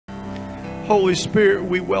Holy Spirit,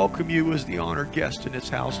 we welcome you as the honored guest in this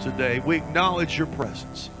house today. We acknowledge your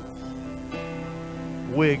presence.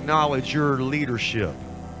 We acknowledge your leadership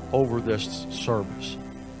over this service.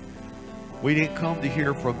 We didn't come to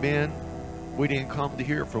hear from men. We didn't come to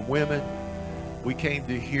hear from women. We came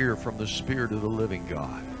to hear from the Spirit of the living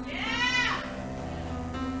God.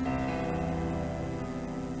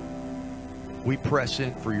 We press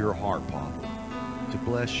in for your heart, Papa, to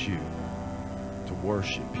bless you, to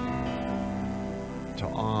worship you, to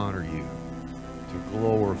honor you, to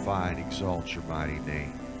glorify and exalt your mighty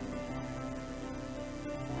name.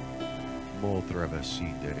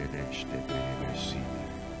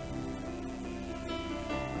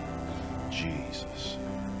 Jesus,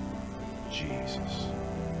 Jesus,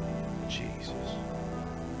 Jesus.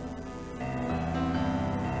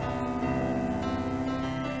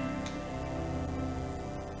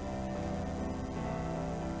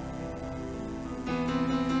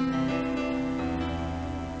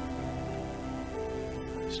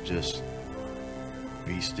 Just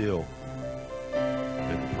be still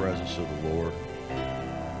in the presence of the Lord.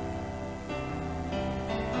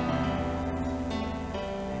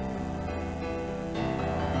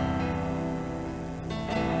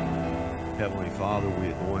 Heavenly Father, we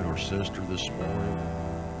anoint our sister this morning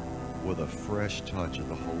with a fresh touch of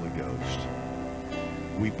the Holy Ghost.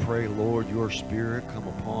 We pray, Lord, your Spirit come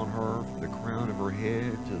upon her from the crown of her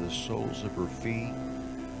head to the soles of her feet,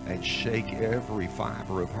 and shake every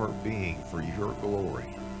fiber of her being for your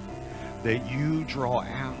glory. That you draw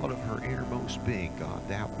out of her innermost being, God,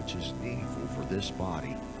 that which is needful for this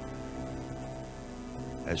body.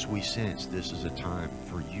 As we sense this is a time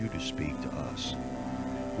for you to speak to us.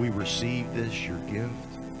 We receive this, your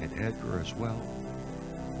gift, and Edgar as well.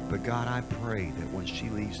 But God, I pray that when she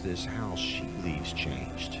leaves this house, she leaves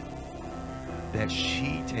changed. That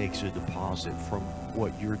she takes a deposit from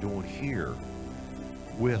what you're doing here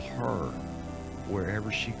with her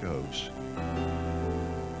wherever she goes,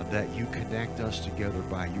 that you connect us together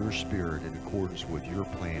by your Spirit in accordance with your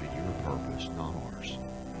plan and your purpose, not ours.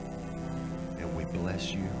 And we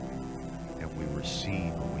bless you, and we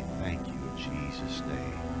receive, and we thank you in Jesus'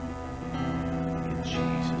 name. In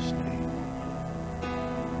Jesus' name.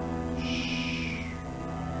 Shh.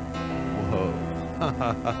 Whoa.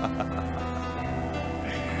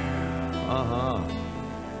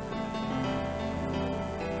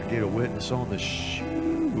 Get a witness on the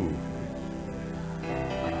shoe.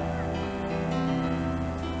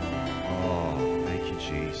 Oh, thank you,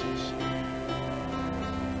 Jesus.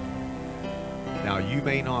 Now, you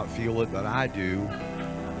may not feel it, but I do.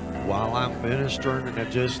 While I'm ministering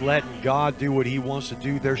and just letting God do what he wants to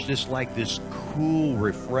do, there's just like this cool,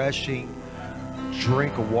 refreshing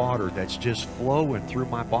drink of water that's just flowing through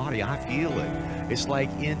my body. I feel it. It's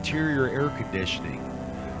like interior air conditioning.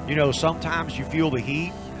 You know, sometimes you feel the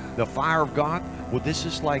heat, the fire of God. Well, this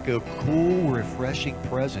is like a cool, refreshing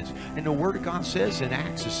presence. And the Word of God says in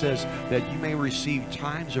Acts, it says that you may receive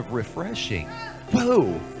times of refreshing.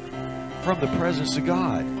 Whoa! From the presence of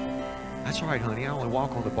God. That's all right, honey. I only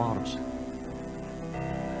walk on the bottoms.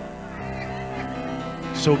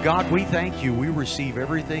 So, God, we thank you. We receive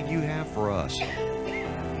everything you have for us.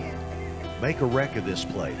 Make a wreck of this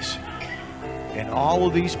place. And all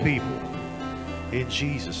of these people. In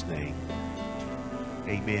Jesus' name.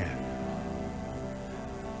 Amen.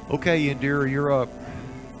 Okay, Indira, you're up.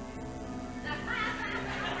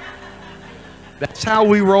 That's how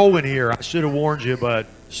we roll in here. I should have warned you, but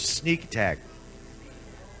sneak attack.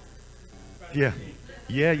 Yeah.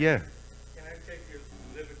 Yeah, yeah. Can I take your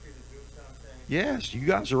liberty to do something? Yes, you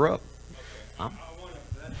guys are up. I want to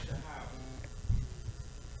bless the house.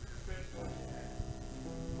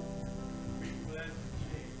 We bless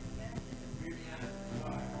Jesus. We bless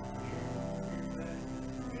God. We bless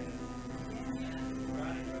the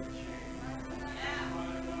radical change.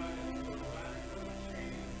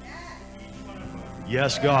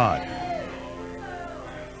 Yes, God.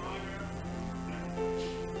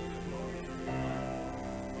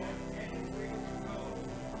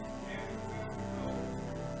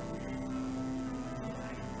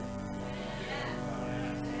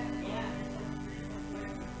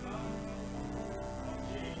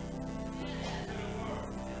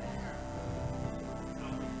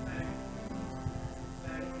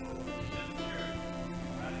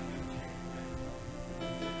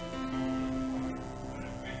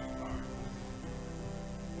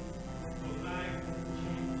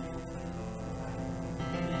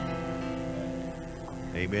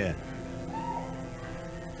 Amen.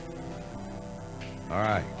 All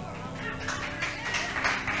right.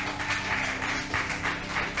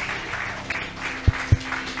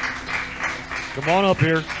 Come on up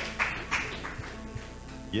here.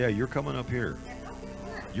 Yeah, you're coming up here.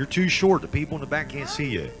 You're too short. The people in the back can't see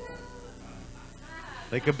you.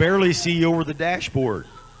 They can barely see you over the dashboard.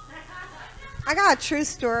 I got a true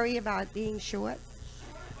story about being short.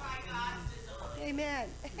 Amen.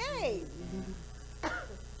 Hey.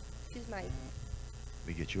 Excuse my. Let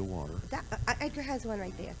me get you a water. Edgar has one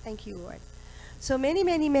right there. Thank you, Lord. So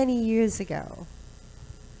many years ago.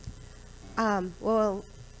 Well,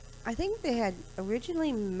 I think they had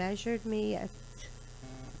originally measured me at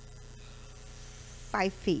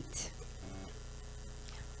 5 feet.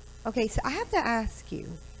 Okay, so I have to ask you.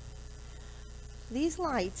 These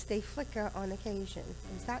lights, they flicker on occasion.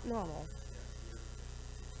 Is that normal?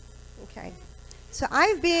 Okay. So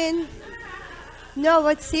I've been, no,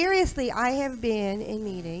 but seriously, I have been in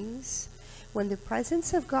meetings when the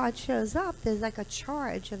presence of God shows up, there's like a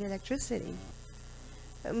charge of electricity.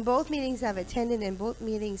 In both meetings I've attended and both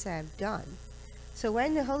meetings I've done. So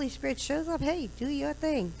when the Holy Spirit shows up, hey, do your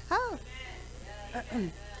thing. Oh.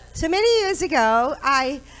 So many years ago,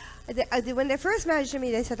 when they first measured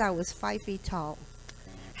me, they said I was 5 feet tall.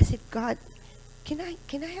 I said, God, can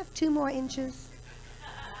I have 2 more inches?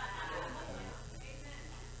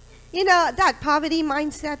 You know, that poverty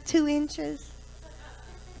mindset, 2 inches.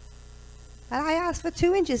 And I asked for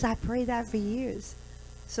 2 inches. I prayed that for years.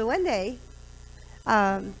 So one day,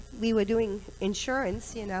 we were doing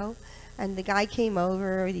insurance, you know, and the guy came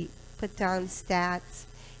over, he put down stats,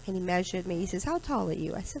 and he measured me. He says, how tall are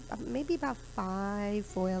you? I said, maybe about 5,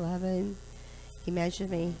 4'11". He measured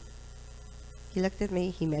me. He looked at me.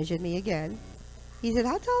 He measured me again. He said,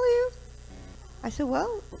 how tall are you? I said,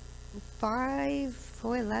 well, 5,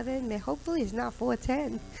 4'11". Hopefully it's not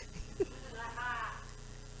 4'10".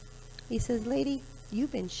 He says, lady,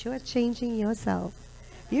 you've been shortchanging yourself.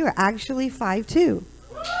 You're actually 5'2".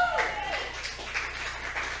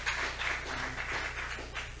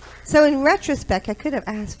 So in retrospect, I could have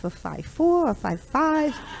asked for 5'4" or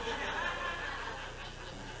 5'5".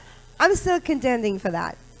 I'm still contending for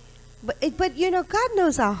that. But you know, God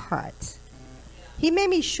knows our heart. He made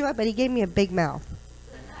me short, but he gave me a big mouth.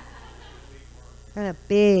 And a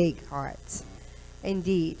big heart.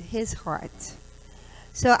 Indeed, his heart.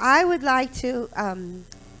 So I would like to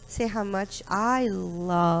say how much I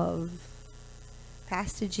love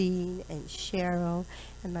Pastor Jean and Cheryl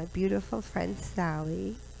and my beautiful friend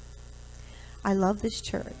Sally. I love this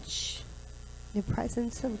church. The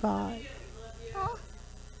presence of God. Oh,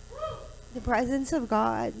 the presence of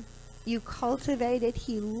God. You cultivate it.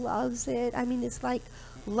 He loves it. I mean, it's like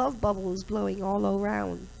love bubbles blowing all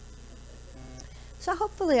around. So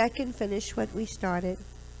hopefully I can finish what we started.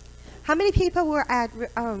 How many people were at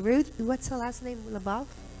Ruth? What's her last name? LaBeouf?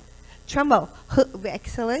 Trumbo.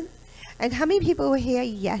 Excellent. And how many people were here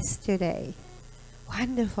yesterday?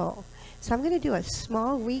 Wonderful. So I'm going to do a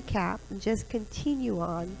small recap and just continue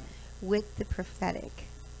on with the prophetic.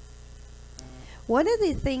 One of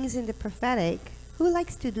the things in the prophetic, who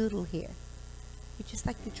likes to doodle here? You just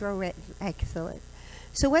like to draw red. Excellent.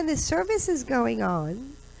 So when the service is going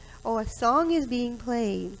on or a song is being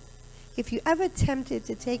played, if you ever tempted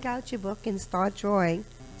to take out your book and start drawing,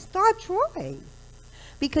 start drawing.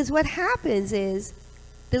 Because what happens is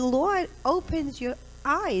the Lord opens your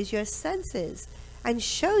eyes, your senses, and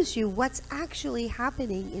shows you what's actually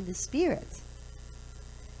happening in the spirit.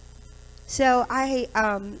 So I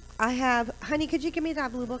have, honey, could you give me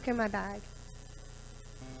that blue book in my bag?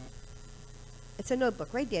 It's a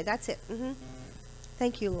notebook right there. That's it.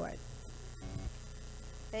 Thank you, Lord.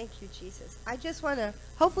 Thank you, Jesus. I just want to,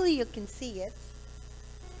 hopefully you can see it.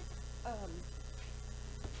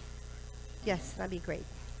 Yes, that'd be great.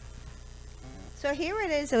 So here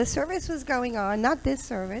it is. The service was going on, not this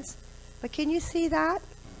service, but can you see that?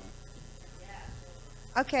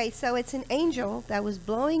 Okay, so it's an angel that was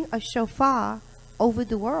blowing a shofar over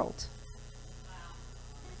the world.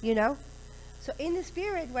 You know? So in the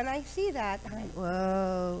spirit, when I see that, I'm like,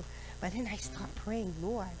 whoa. But then I start praying,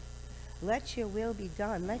 Lord, let your will be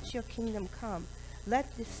done. Let your kingdom come.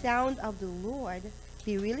 Let the sound of the Lord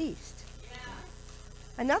be released. Yeah.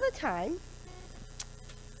 Another time,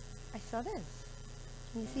 I saw this.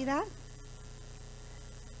 Can you see that?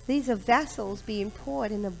 These are vessels being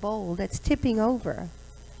poured in a bowl that's tipping over.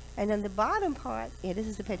 And on the bottom part, yeah, this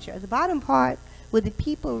is the picture. The bottom part were the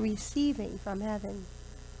people receiving from heaven.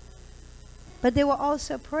 But they were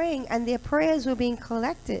also praying, and their prayers were being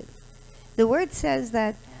collected. The word says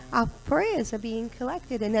that our prayers are being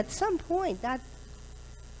collected, and at some point, that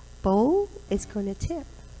bowl is going to tip.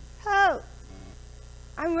 Oh,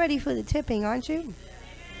 I'm ready for the tipping, aren't you?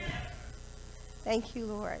 Thank you,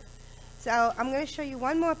 Lord. So I'm going to show you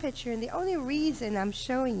one more picture, and the only reason I'm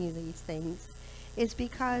showing you these things is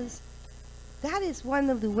because that is one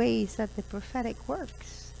of the ways that the prophetic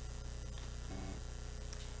works.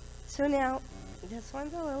 So now, this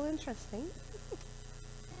one's a little interesting.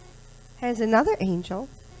 There's another angel,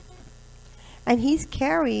 and he's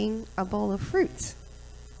carrying a bowl of fruit.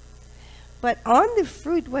 But on the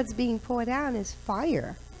fruit, what's being poured out is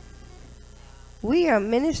fire. We are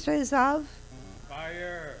ministers of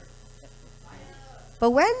Fire. But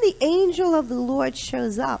when the angel of the Lord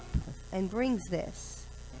shows up and brings this,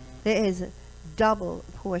 there is a double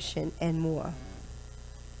portion and more.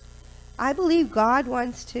 I believe God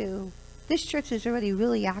wants to, this church is already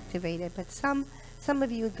really activated, but some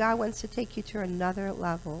of you, God wants to take you to another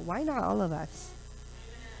level. Why not all of us?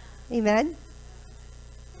 Amen?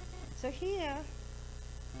 So here,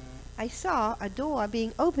 I saw a door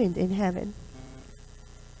being opened in heaven.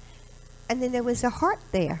 And then there was a heart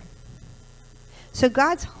there. So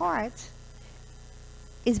God's heart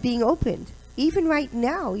is being opened. Even right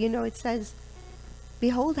now, you know, it says,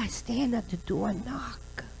 behold, I stand at the door and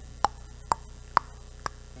knock.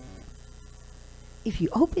 If you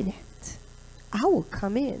open it, I will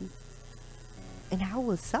come in and I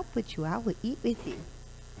will sup with you. I will eat with you.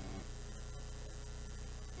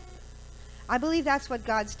 I believe that's what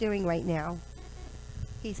God's doing right now.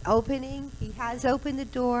 He's opening. He has opened the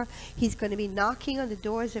door. He's going to be knocking on the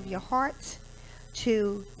doors of your heart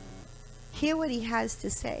to hear what he has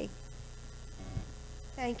to say.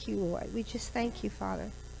 Thank you, Lord. We just thank you,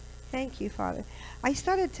 Father. Thank you, Father. I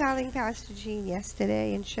started telling Pastor Jean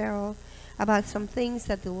yesterday and Cheryl about some things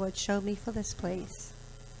that the Lord showed me for this place.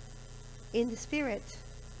 In the spirit,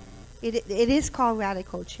 it is called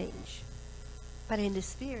radical change. But in the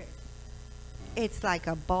spirit, it's like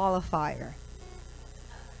a ball of fire.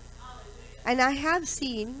 And I have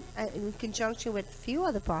seen, in conjunction with a few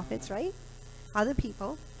other prophets, right? Other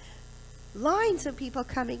people, lines of people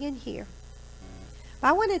coming in here. But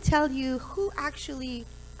I want to tell you who actually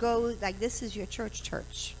goes, like this is your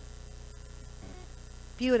church.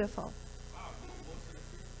 Beautiful.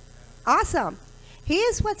 Awesome.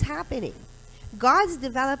 Here's what's happening. God's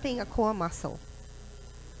developing a core muscle.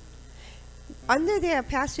 Under there,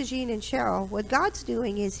 Pastor Jean and Cheryl, what God's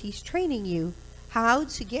doing is he's training you how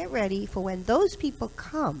to get ready for when those people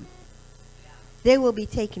come, they will be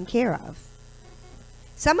taken care of.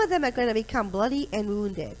 Some of them are going to become bloody and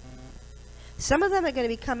wounded. Some of them are going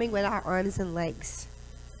to be coming without arms and legs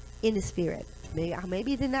in the spirit.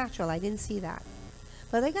 Maybe the natural, I didn't see that.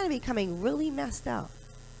 But they're going to be coming really messed up.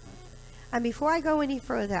 And before I go any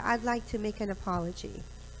further, I'd like to make an apology.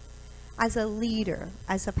 As a leader,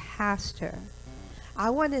 as a pastor, I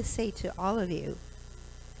want to say to all of you,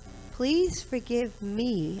 please forgive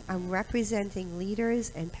me. I'm representing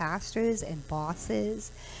leaders and pastors and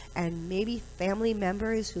bosses and maybe family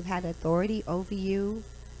members who've had authority over you.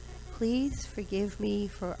 Please forgive me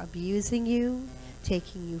for abusing you,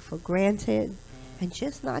 taking you for granted, and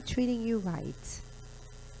just not treating you right.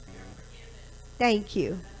 Thank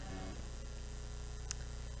you.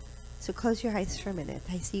 So close your eyes for a minute.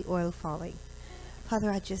 I see oil falling. Father,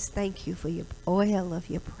 I just thank you for your oil of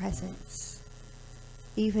your presence.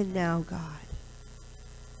 Even now, God,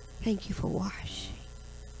 thank you for washing,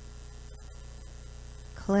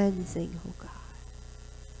 cleansing, oh God.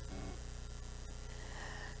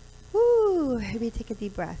 Woo, let me take a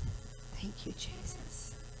deep breath. Thank you,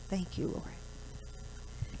 Jesus. Thank you, Lord.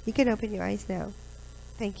 You can open your eyes now.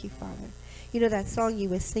 Thank you, Father. You know that song you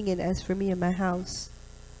were singing, As For Me and My House?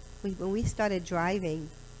 When we started driving,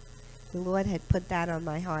 the Lord had put that on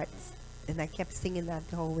my heart, and I kept singing that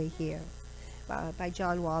the whole way here. By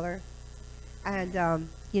John Waller. And,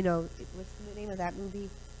 you know, what's the name of that movie?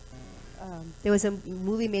 There was a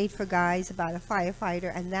movie made for guys about a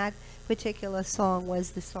firefighter, and that particular song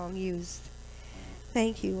was the song used.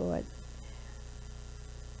 Thank you, Lord.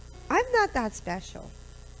 I'm not that special,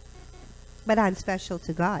 but I'm special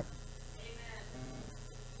to God.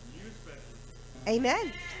 Amen.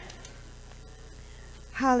 Amen.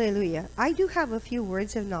 Hallelujah. I do have a few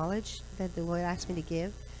words of knowledge that the Lord asked me to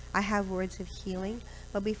give. I have words of healing.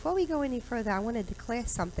 But before we go any further, I want to declare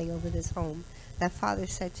something over this home that Father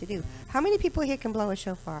said to do. How many people here can blow a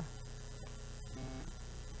shofar?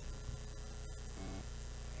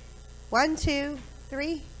 1, 2,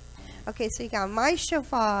 3. Okay, so you got my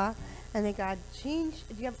shofar, and they got Jean.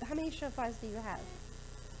 How many shofars do you have?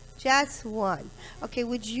 Just one. Okay,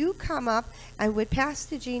 would you come up, and would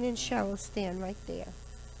Pastor Jean and Cheryl stand right there?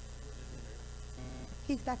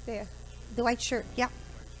 He's back there. The white shirt. Yep.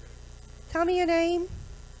 Tell me your name.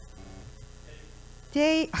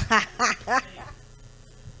 Dave.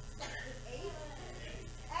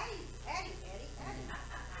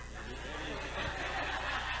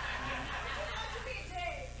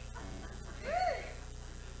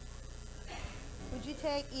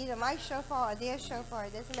 take either my shofar or their shofar.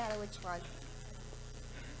 It doesn't matter which one.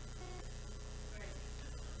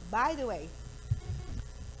 By the way,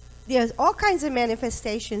 there's all kinds of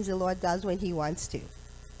manifestations the Lord does when he wants to.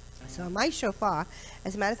 So my shofar,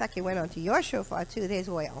 as a matter of fact, it went on to your shofar too. There's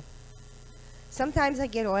oil. Sometimes I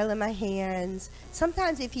get oil in my hands.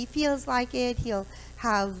 Sometimes if he feels like it, he'll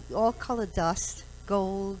have all colored dust,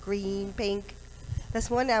 gold, green, pink. This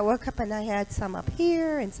morning I woke up and I had some up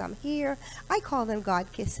here and some here. I call them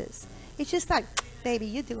God kisses. It's just like, baby,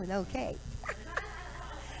 you're doing okay.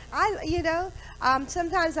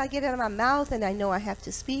 Sometimes I get it in my mouth and I know I have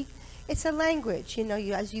to speak. It's a language,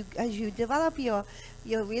 as you develop your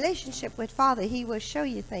relationship with Father, he will show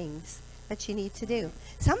you things that you need to do.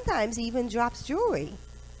 Sometimes he even drops jewelry.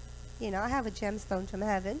 I have a gemstone from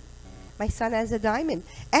heaven. My son has a diamond.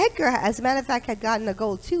 Edgar, as a matter of fact, had gotten a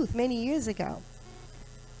gold tooth many years ago.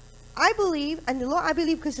 I believe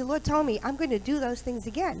because the Lord told me I'm going to do those things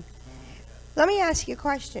again. Let me ask you a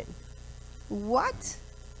question. What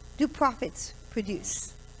do prophets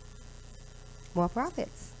produce? More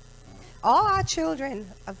prophets. All our children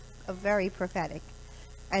are very prophetic,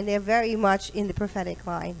 and they're very much in the prophetic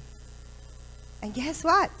line. And guess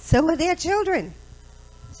what? So are their children.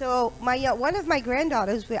 So one of my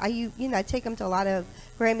granddaughters, I take them to a lot of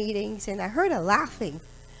prayer meetings, and I heard her laughing.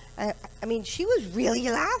 She was really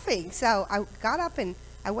laughing. So I got up and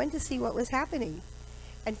I went to see what was happening.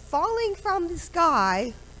 And falling from the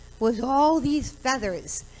sky was all these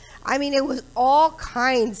feathers. It was all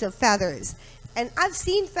kinds of feathers. And I've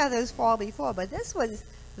seen feathers fall before, but this was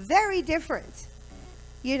very different.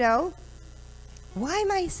 Why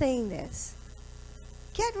am I saying this?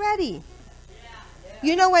 Get ready.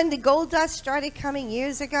 When the gold dust started coming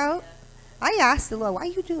years ago, I asked the Lord, why are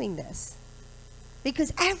you doing this?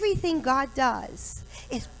 Because everything God does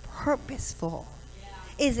is purposeful,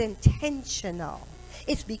 is intentional.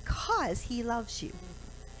 It's because he loves you.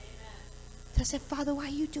 So I said, Father, why are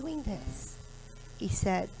you doing this? He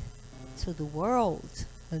said, so the world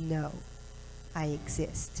will know I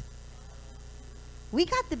exist. We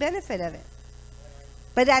got the benefit of it.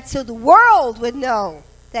 But that's so the world would know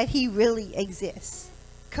that he really exists.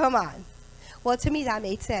 Come on. Well, to me, that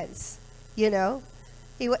made sense.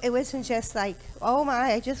 It wasn't just like, oh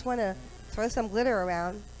my, I just want to throw some glitter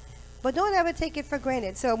around. But don't ever take it for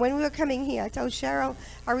granted. So when we were coming here, I told Cheryl,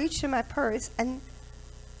 I reached in my purse and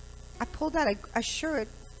I pulled out a shirt,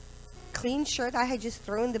 clean shirt I had just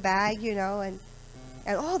thrown in the bag, and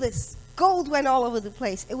all this gold went all over the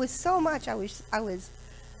place. It was so much. I went,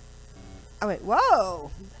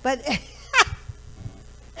 whoa. But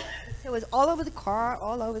it was all over the car,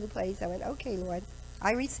 all over the place. I went, okay, Lord,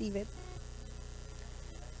 I receive it.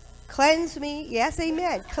 Cleanse me. Yes,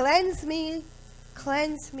 amen. Cleanse me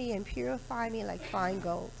and purify me like fine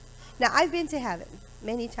gold. Now, I've been to heaven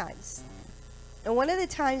many times. And one of the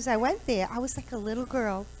times I went there, I was like a little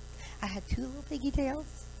girl. I had 2 little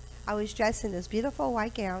pigtails. I was dressed in this beautiful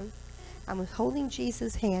white gown. I was holding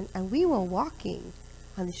Jesus' hand, and we were walking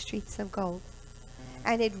on the streets of gold.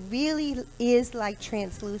 And it really is like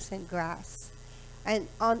translucent grass. And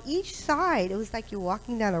on each side, it was like you're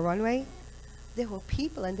walking down a runway. There were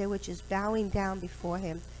people, and they were just bowing down before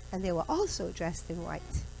him, and they were also dressed in white.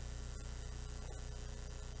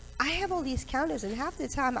 I have all these counters, and half the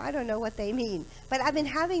time I don't know what they mean, but I've been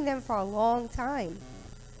having them for a long time.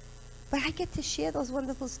 But I get to share those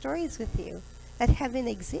wonderful stories with you, that heaven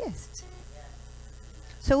exists.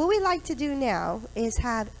 So what we like to do now is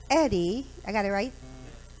have Eddie, I got it right?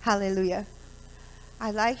 Hallelujah.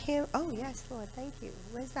 I like him. Oh, yes, Lord, thank you.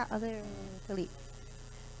 Where's that other delete?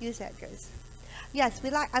 Use Edgar's. Yes,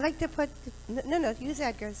 I like to put, no, use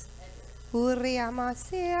Edgar's. So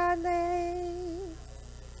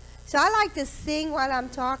I like to sing while I'm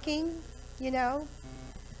talking,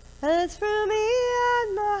 As for me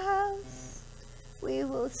and my house, we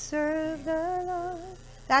will serve the Lord.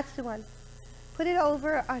 That's the one. Put it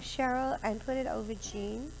over Cheryl and put it over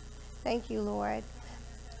Jean. Thank you, Lord.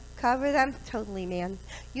 Cover them totally, man.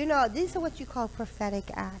 These are what you call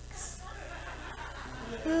prophetic acts.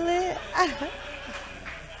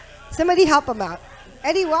 Somebody help him out.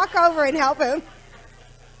 Eddie, walk over and help him.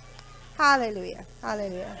 Hallelujah.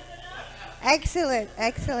 Hallelujah. Excellent.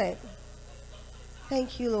 Excellent.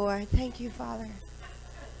 Thank you, Lord. Thank you, Father.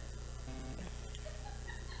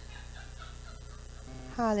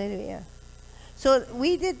 Hallelujah. So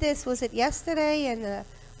we did this, was it yesterday? And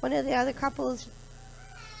one of the other couples,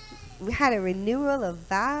 we had a renewal of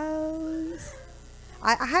vows.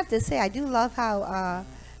 I have to say, I do love how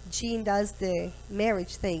Jean does the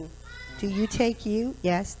marriage thing. Do you take you?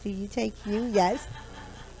 Yes. Do you take you? Yes.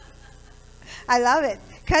 I love it.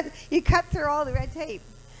 You cut through all the red tape.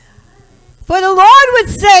 For the Lord would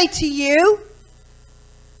say to you,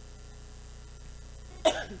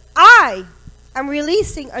 I am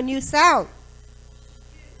releasing a new sound.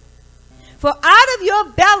 For out of your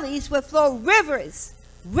bellies will flow rivers,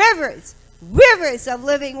 rivers, rivers of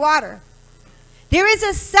living water. There is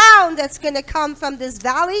a sound that's going to come from this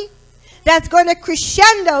valley that's going to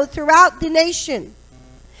crescendo throughout the nation.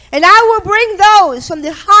 And I will bring those from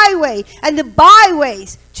the highway and the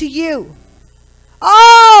byways to you.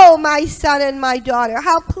 Oh, my son and my daughter,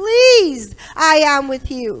 how pleased I am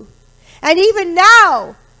with you. And even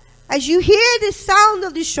now, as you hear the sound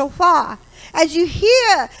of the shofar, as you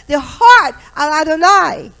hear the heart of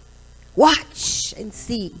Adonai, watch and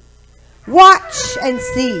see. Watch and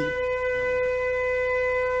see.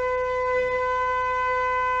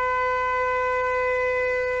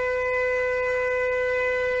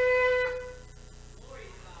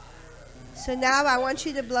 So now I want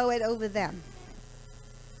you to blow it over them.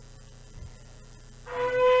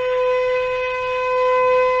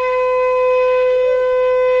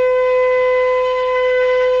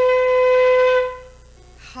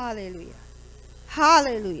 Hallelujah.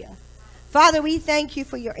 Hallelujah. Father, we thank you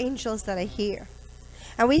for your angels that are here.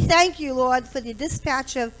 And we thank you, Lord, for the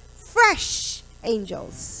dispatch of fresh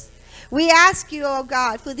angels. We ask you, oh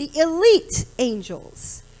God, for the elite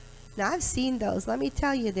angels. Now, I've seen those. Let me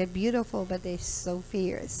tell you, they're beautiful, but they're so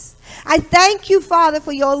fierce. I thank you, Father,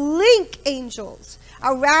 for your link angels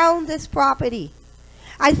around this property.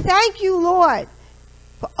 I thank you, Lord,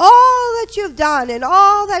 for all that you've done and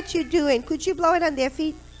all that you're doing. Could you blow it on their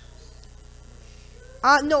feet?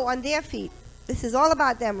 No, on their feet. This is all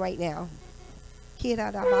about them right now.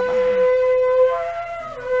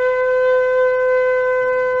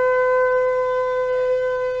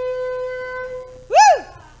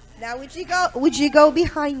 Now would you go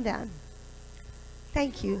behind them?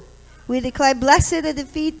 Thank you. We declare blessed are the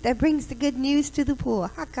feet that brings the good news to the poor.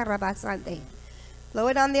 Hakarabasande. Blow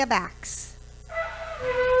it on their backs.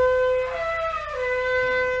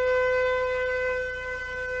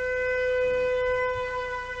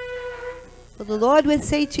 For the Lord would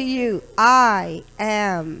say to you, I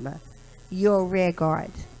am your rear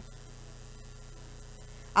guard.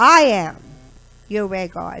 I am your rear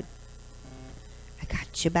guard.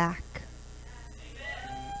 Got your back.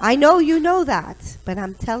 I know you know that, but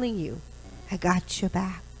I'm telling you, I got your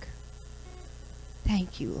back.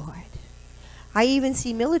 Thank you, Lord. I even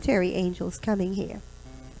see military angels coming here.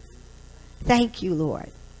 Thank you,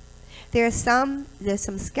 Lord. There's some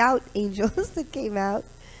scout angels that came out,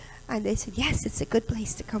 and they said, yes, it's a good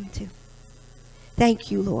place to come to.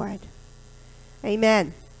 Thank you, Lord.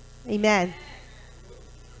 Amen. Amen.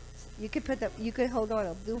 You could hold on.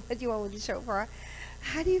 I'll do what you want with the shofar.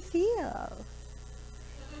 How do you feel?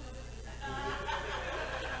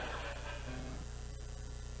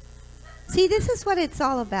 See, this is what it's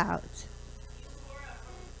all about.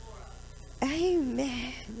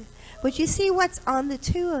 Amen. But you see what's on the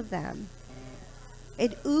two of them?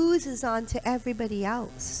 It oozes on to everybody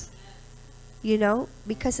else. You know,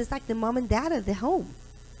 because it's like the mom and dad of the home.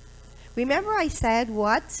 Remember I said,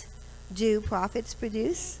 what do prophets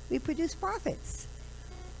produce? We produce prophets.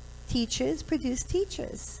 Teachers produce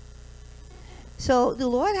teachers. So the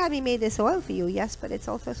Lord had me made this oil for you, yes, but it's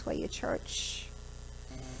also for your church.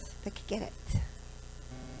 If I could get it.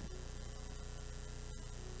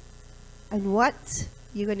 And what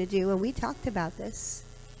you're going to do, and we talked about this,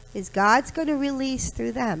 is God's going to release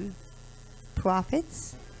through them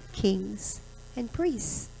prophets, kings, and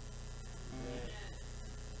priests.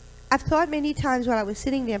 I've thought many times while I was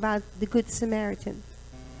sitting there about the Good Samaritan.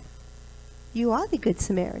 You are the Good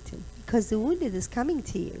Samaritan because the wounded is coming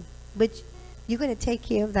to you. But you're going to take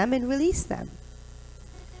care of them and release them.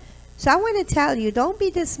 So I want to tell you, don't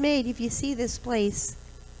be dismayed if you see this place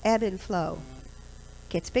ebb and flow.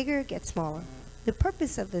 Gets bigger, gets smaller. The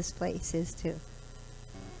purpose of this place is to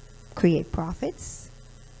create prophets,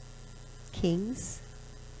 kings,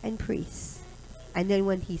 and priests. And then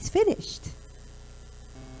when he's finished,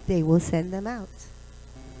 they will send them out.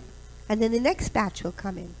 And then the next batch will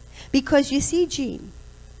come in. Because you see, Jean,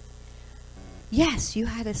 yes, you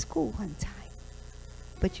had a school one time,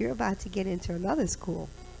 but you're about to get into another school.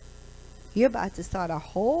 You're about to start a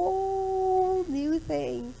whole new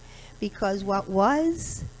thing, because what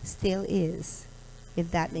was still is,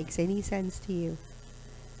 if that makes any sense to you.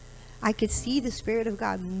 I could see the Spirit of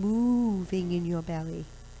God moving in your belly.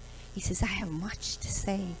 He says, I have much to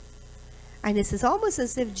say. And this is almost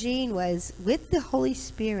as if Jean was with the Holy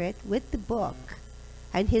Spirit, with the book,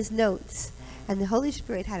 and his notes, and the Holy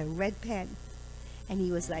Spirit had a red pen, and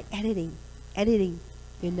he was like editing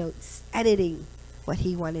your notes, editing what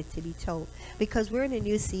he wanted to be told. Because we're in a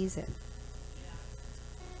new season.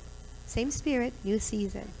 Same Spirit, new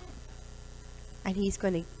season. And he's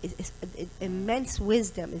going to, immense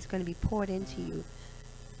wisdom is going to be poured into you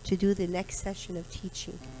to do the next session of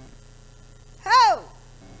teaching. Oh!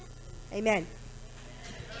 Amen.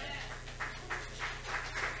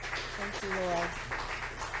 Thank you, Lord.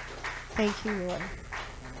 Thank you, Lord.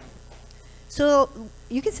 So,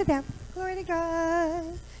 you can sit down. Glory to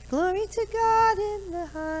God. Glory to God in the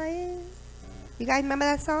highest. You guys remember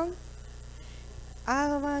that song?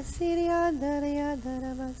 I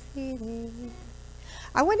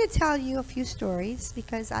want to tell you a few stories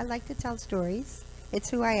because I like to tell stories. It's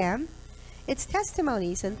who I am. It's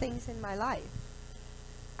testimonies and things in my life.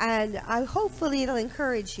 And hopefully it'll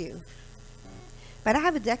encourage you. But I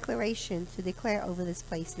have a declaration to declare over this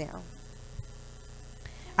place now.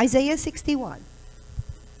 Isaiah 61.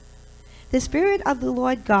 The Spirit of the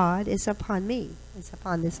Lord God is upon me, is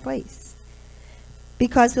upon this place.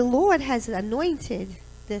 Because the Lord has anointed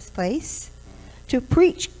this place to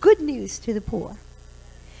preach good news to the poor.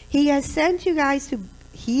 He has sent you guys to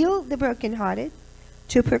heal the brokenhearted,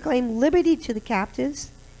 to proclaim liberty to the captives,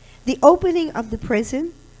 the opening of the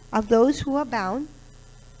prison of those who are bound,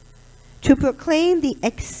 to proclaim the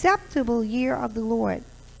acceptable year of the Lord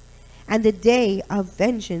and the day of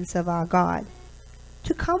vengeance of our God,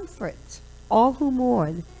 to comfort all who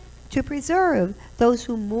mourn, to preserve those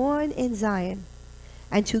who mourn in Zion,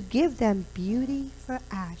 and to give them beauty for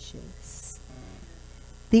ashes,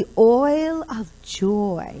 the oil of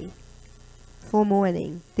joy for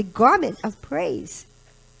mourning, the garment of praise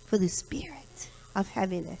for the spirit of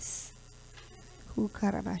heaviness,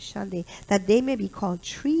 that they may be called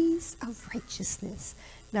trees of righteousness.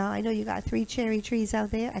 Now, I know you got 3 cherry trees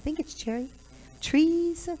out there. I think it's cherry.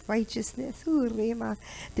 Trees of righteousness.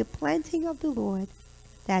 The planting of the Lord,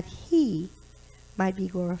 that he might be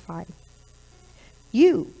glorified.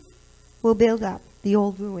 You will build up the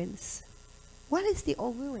old ruins. What is the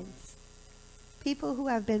old ruins? People who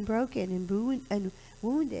have been broken and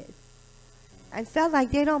wounded and felt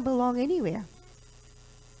like they don't belong anywhere.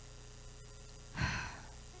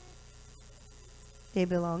 They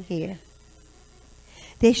belong here.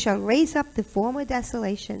 They shall raise up the former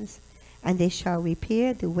desolations, and they shall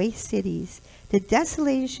repair the waste cities, the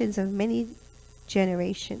desolations of many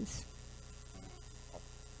generations.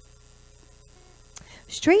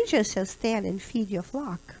 Strangers shall stand and feed your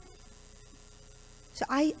flock. So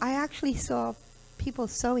I actually saw people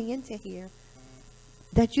sowing into here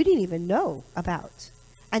that you didn't even know about.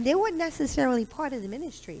 And they weren't necessarily part of the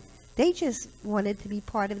ministry. They just wanted to be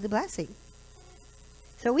part of the blessing.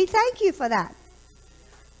 So we thank you for that.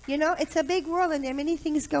 You know, it's a big world and there are many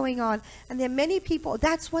things going on. And there are many people,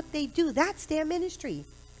 that's what they do. That's their ministry.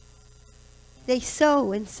 They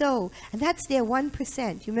sow and sow. And that's their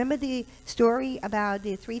 1%. You remember the story about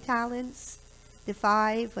the 3 talents? The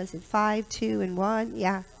 5, was it 5, 2, and 1?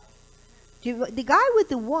 Yeah. The guy with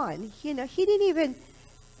the 1, you know, he didn't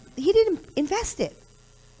invest it.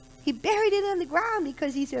 He buried it on the ground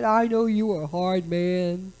because he said, I know you are a hard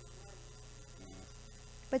man.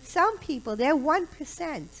 But some people, they're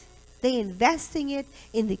 1%. They're investing it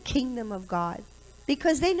in the kingdom of God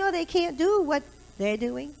because they know they can't do what they're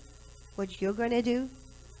doing, what you're going to do,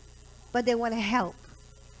 but they want to help.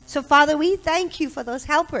 So, Father, we thank you for those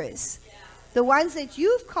helpers, the ones that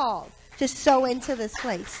you've called to sow into this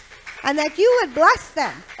place, and that you would bless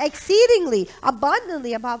them exceedingly,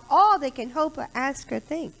 abundantly, above all they can hope or ask or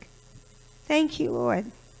think. Thank you, Lord.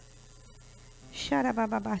 And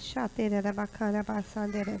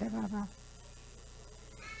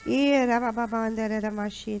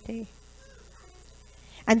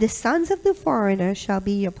the sons of the foreigner shall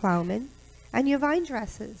be your plowmen and your vine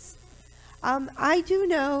dressers. I do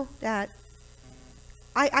know that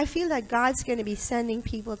I feel that God's going to be sending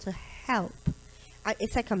people to help.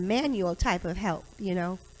 It's like a manual type of help, you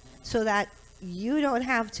know, so that you don't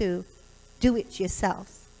have to do it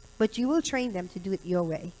yourself, but you will train them to do it your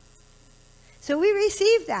way. So we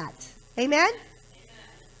receive that. Amen? Amen.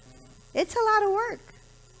 It's a lot of work.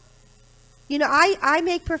 You know, I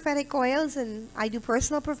make prophetic oils, and I do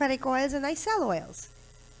personal prophetic oils, and I sell oils.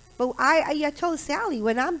 But I told Sally,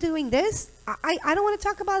 when I'm doing this, I don't want to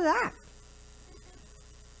talk about that.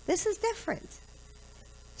 This is different.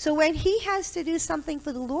 So when he has to do something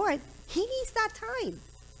for the Lord, he needs that time.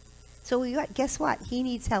 So guess what? He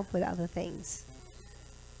needs help with other things.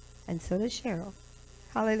 And so does Cheryl.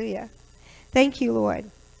 Hallelujah. Thank you,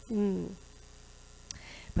 Lord.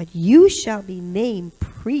 But you shall be named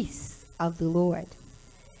priests of the Lord.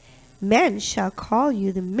 Men shall call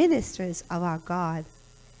you the ministers of our God.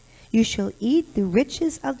 You shall eat the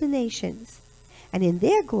riches of the nations, and in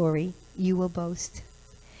their glory you will boast.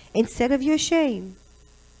 Instead of your shame,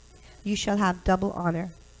 you shall have double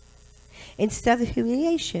honor. Instead of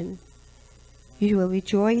humiliation, you will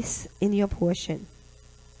rejoice in your portion.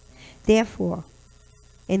 Therefore,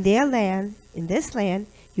 in their land, in this land,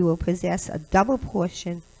 you will possess a double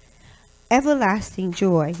portion. Everlasting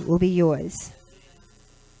joy will be yours.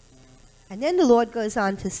 And then the Lord goes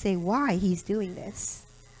on to say why he's doing this.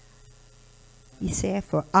 He said,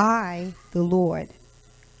 for I, the Lord,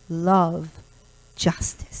 love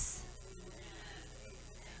justice.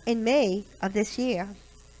 In May of this year,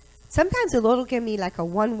 sometimes the Lord will give me like a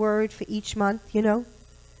one word for each month, you know.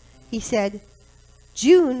 He said,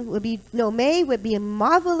 May would be a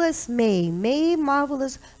marvelous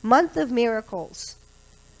marvelous month of miracles.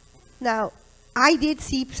 Now, I did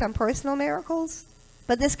see some personal miracles,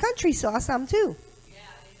 but this country saw some too. Yeah,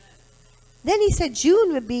 then he said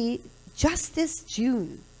June would be Justice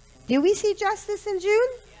June. Did we see justice in June?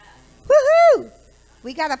 Yeah. Woohoo!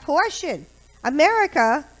 We got a portion.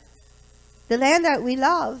 America, the land that we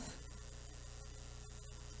love,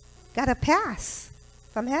 got a pass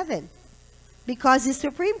from heaven because the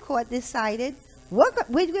Supreme Court decided we're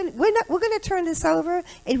going to turn this over,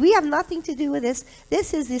 and we have nothing to do with this.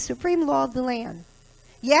 This is the supreme law of the land.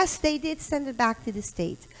 Yes, they did send it back to the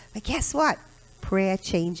states, but guess what? Prayer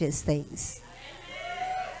changes things.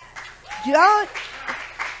 Don't.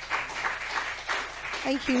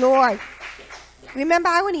 Thank you, Lord. Remember,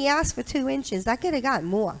 I only asked for 2 inches. I could have gotten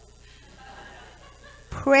more.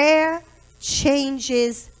 Prayer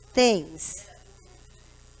changes things.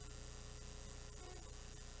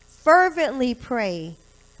 Fervently pray.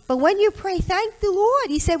 But when you pray, thank the Lord.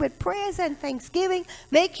 He said, with prayers and thanksgiving,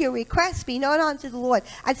 make your requests be known unto the Lord.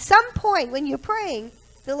 At some point when you're praying,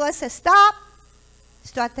 the Lord says, stop.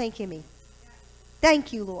 Start thanking me.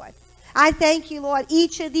 Thank you, Lord. I thank you, Lord.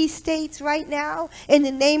 Each of these states right now, in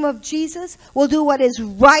the name of Jesus, will do what is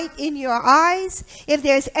right in your eyes. If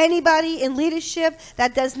there's anybody in leadership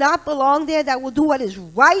that does not belong there, that will do what is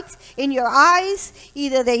right in your eyes,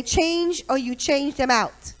 either they change or you change them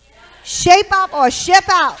out. Shape up or ship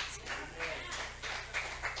out.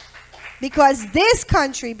 Because this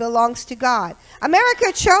country belongs to God.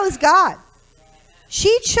 America chose God.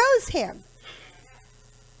 She chose him.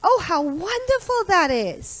 Oh, how wonderful that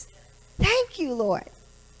is. Thank you, Lord.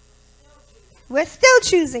 We're still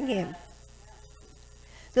choosing him.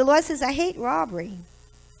 The Lord says, I hate robbery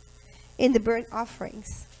in the burnt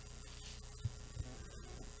offerings.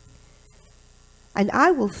 And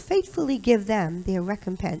I will faithfully give them their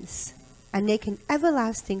recompense and make an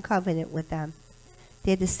everlasting covenant with them.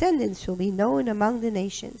 Their descendants will be known among the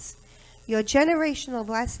nations. Your generational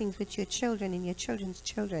blessings with your children and your children's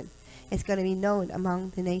children is going to be known among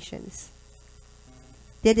the nations.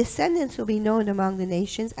 Their descendants will be known among the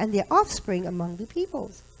nations, and their offspring among the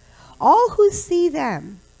peoples. All who see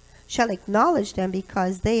them shall acknowledge them,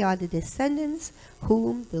 because they are the descendants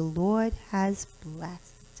whom the Lord has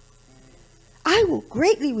blessed. I will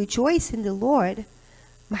greatly rejoice in the Lord,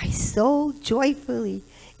 my soul joyfully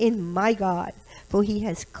in my God, for he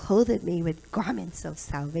has clothed me with garments of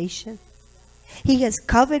salvation. He has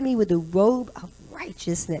covered me with a robe of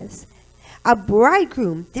righteousness. A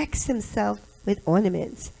bridegroom decks himself with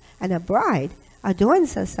ornaments, and a bride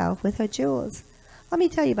adorns herself with her jewels. Let me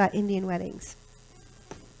tell you about Indian weddings.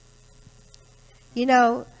 You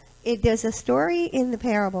know, there's a story in the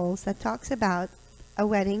parables that talks about a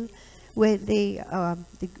wedding where the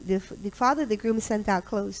father of the groom sent out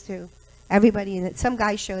clothes to everybody, and some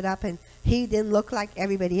guy showed up and he didn't look like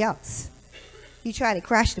everybody else. He tried to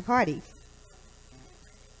crash the party.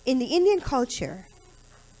 In the Indian culture,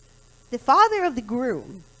 the father of the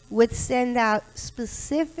groom would send out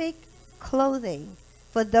specific clothing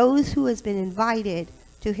for those who has been invited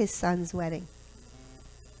to his son's wedding.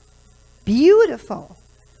 Beautiful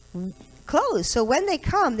clothes. So when they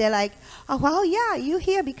come, they're like, oh, well, yeah, you're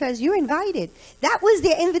here because you're invited. That was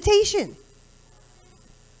their invitation.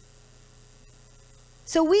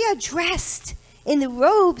 So we are dressed in the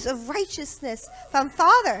robes of righteousness from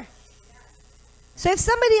Father. So if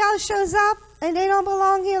somebody else shows up and they don't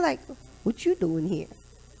belong here, like, what you doing here?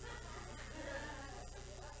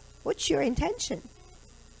 What's your intention?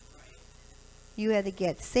 You either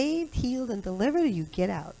get saved, healed, and delivered, or you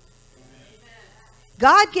get out.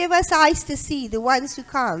 God give us eyes to see the ones who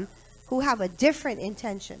come who have a different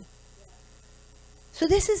intention. So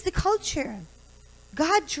this is the culture.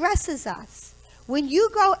 God dresses us. When you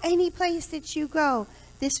go any place that you go,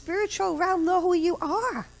 the spiritual realm know who you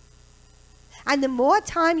are. And the more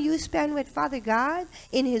time you spend with Father God,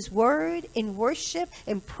 in his word, in worship,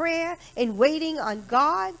 in prayer, in waiting on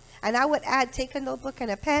God, And I would take a notebook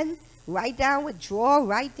and a pen, write down, withdraw,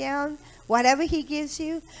 write down, whatever he gives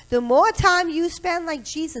you. The more time you spend like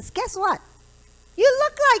Jesus, guess what? You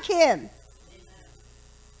look like him.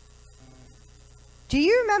 Do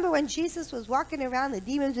you remember when Jesus was walking around, the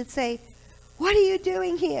demons would say, what are you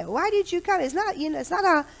doing here? Why did you come? It's not,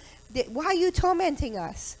 why are you tormenting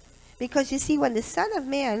us? Because you see, when the Son of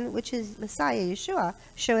Man, which is Messiah, Yeshua,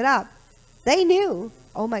 showed up, they knew,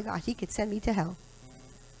 oh my God, he could send me to hell.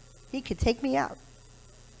 He could take me out.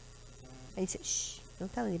 And he said, shh,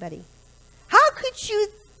 don't tell anybody. How could you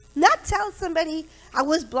not tell somebody I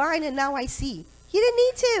was blind and now I see? You didn't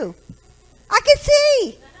need to. I could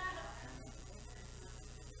see.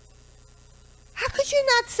 How could you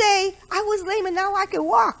not say, I was lame and now I can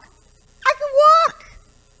walk? I can walk.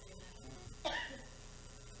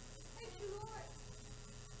 Thank you,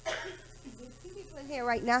 Lord. If you people in here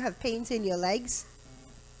right now have pains in your legs,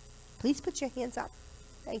 please put your hands up.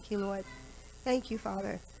 Thank you, Lord. Thank you,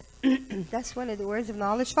 Father. That's one of the words of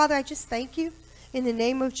knowledge. Father, I just thank you in the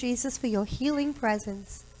name of Jesus for your healing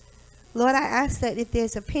presence. Lord, I ask that if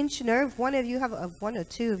there's a pinched nerve, one or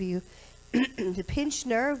two of you, the pinched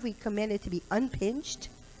nerve, we command it to be unpinched.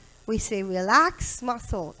 We say relax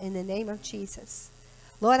muscle in the name of Jesus.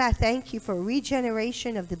 Lord, I thank you for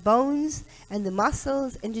regeneration of the bones and the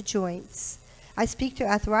muscles and the joints. I speak to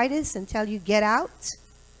arthritis and tell you get out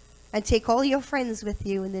and take all your friends with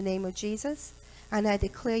you in the name of Jesus. And I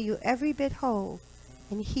declare you every bit whole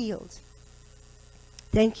and healed.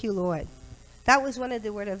 Thank you, Lord. That was one of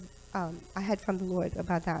the word I had from the Lord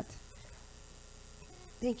about that.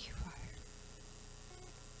 Thank you, Father.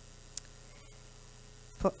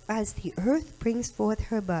 For as the earth brings forth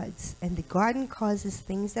her buds, and the garden causes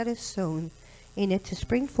things that are sown in it to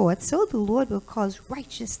spring forth, so the Lord will cause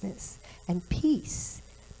righteousness and peace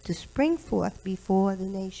to spring forth before the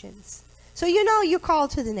nations. So you're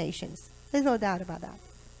called to the nations. There's no doubt about that.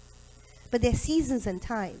 But there's seasons and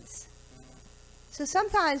times. So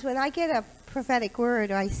sometimes when I get a prophetic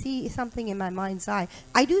word or I see something in my mind's eye,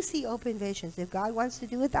 I do see open visions. If God wants to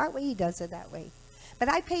do it that way, he does it that way. But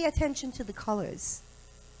I pay attention to the colors.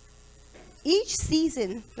 Each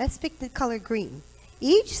season, let's pick the color green.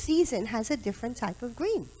 Each season has a different type of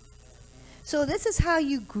green. So this is how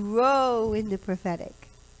you grow in the prophetic.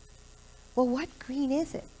 Well, what green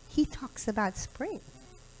is it? He talks about spring.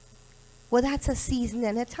 Well, that's a season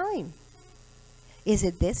and a time. Is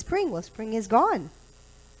it this spring? Well, spring is gone.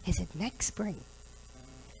 Is it next spring?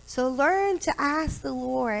 So learn to ask the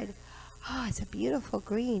Lord, oh, it's a beautiful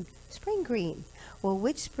green, spring green. Well,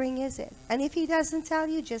 which spring is it? And if he doesn't tell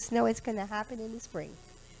you, just know it's going to happen in the spring.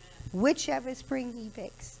 Whichever spring he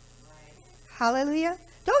picks. Hallelujah.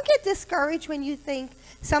 Don't get discouraged when you think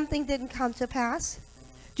something didn't come to pass.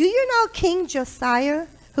 Do you know King Josiah,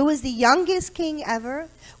 who was the youngest king ever,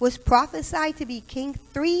 was prophesied to be king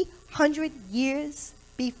 300 years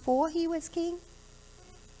before he was king?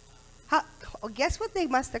 Guess what they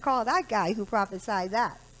must have called that guy who prophesied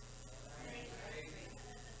that?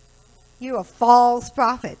 You're a false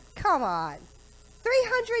prophet. Come on.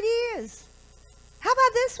 300 years. How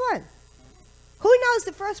about this one? Who knows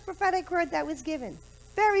the first prophetic word that was given?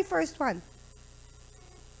 Very first one.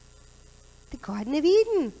 The Garden of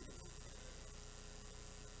Eden.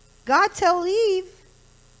 God told Eve,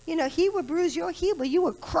 he would bruise your heel, but you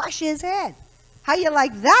would crush his head. How you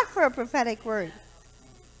like that for a prophetic word?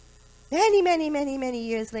 Many, many, many, many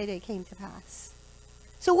years later it came to pass.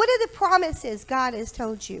 So what are the promises God has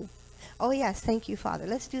told you? Oh yes, thank you, Father.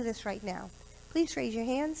 Let's do this right now. Please raise your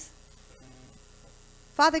hands.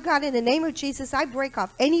 Father God, in the name of Jesus, I break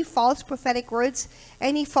off any false prophetic words,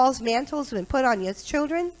 any false mantles been put on your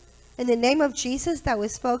children. In the name of Jesus, that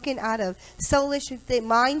was spoken out of soulish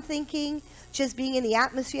mind thinking, just being in the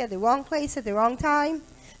atmosphere at the wrong place at the wrong time.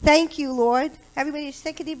 Thank you, Lord. Everybody just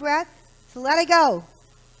take a deep breath. So let it go.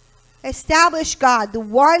 Establish, God, the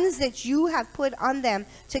ones that you have put on them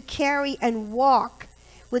to carry and walk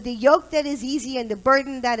with the yoke that is easy and the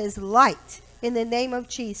burden that is light, in the name of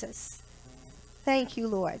Jesus. Thank you,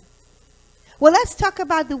 Lord. Well, let's talk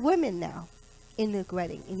about the women now in the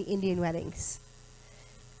wedding, in the Indian weddings.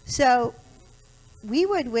 So we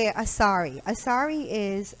would wear a sari. A sari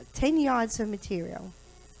is 10 yards of material,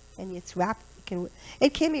 and it's wrapped.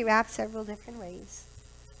 It can be wrapped several different ways.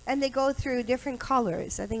 And they go through different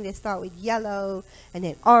colors. I think they start with yellow, and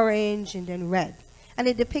then orange, and then red. And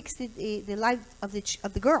it depicts the life of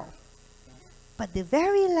the girl. But the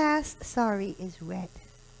very last sari is red.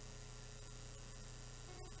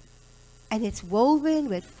 And it's woven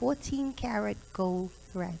with 14-karat gold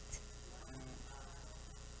thread.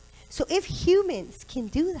 So if humans can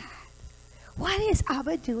do that, what is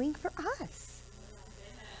Abba doing for us?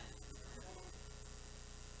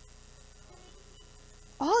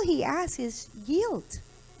 all he asks is yield.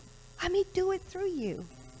 Let me do it through you.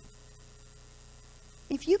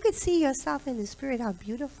 If you could see yourself in the Spirit, how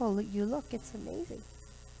beautiful you look, it's amazing.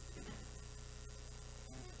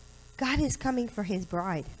 God is coming for his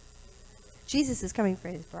bride. Jesus is coming for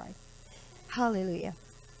his bride. Hallelujah.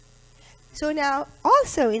 So now,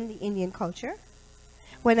 also in the Indian culture,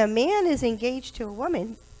 when a man is engaged to a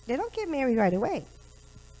woman, they don't get married right away.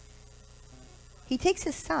 He takes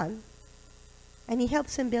his son and he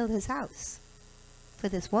helps him build his house for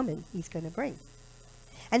this woman he's going to bring.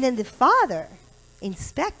 And then the father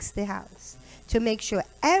inspects the house to make sure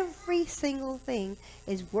every single thing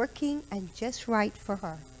is working and just right for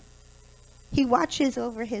her. He watches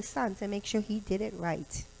over his son to make sure he did it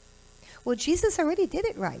right. Well, Jesus already did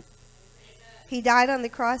it right. He died on the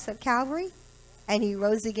cross at Calvary, and he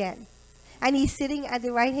rose again. And he's sitting at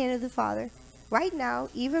the right hand of the Father right now,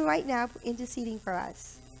 even right now, interceding for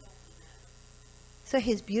us. So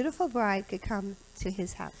his beautiful bride could come to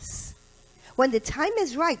his house. When the time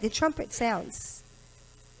is right, the trumpet sounds.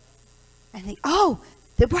 And they, oh,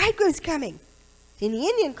 the bridegroom's coming. In the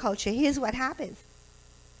Indian culture, here's what happens.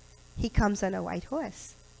 He comes on a white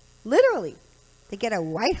horse. Literally, they get a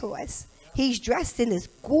white horse. He's dressed in this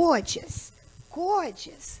gorgeous,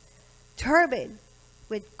 gorgeous turban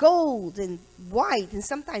with gold and white and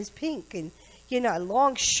sometimes pink and, a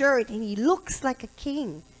long shirt. And he looks like a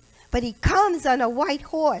king. But he comes on a white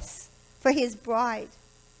horse for his bride.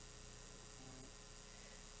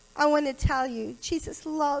 I want to tell you, Jesus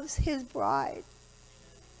loves his bride.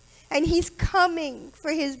 And he's coming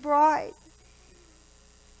for his bride.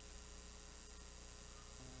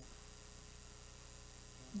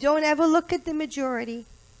 Don't ever look at the majority,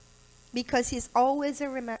 because he's always a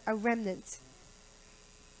remnant.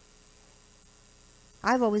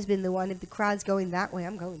 I've always been the one, if the crowd's going that way,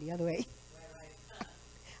 I'm going the other way.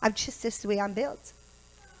 I'm just the way I'm built,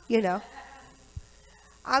 I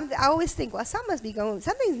always think, well,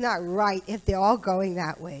 something's not right if they're all going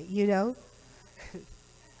that way,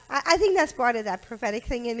 I think that's part of that prophetic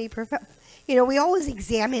thing in me. We always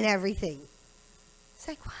examine everything. It's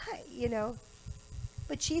like, why,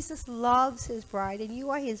 But Jesus loves his bride, and you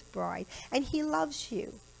are his bride, and he loves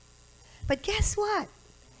you. But guess what?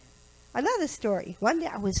 Another story. One day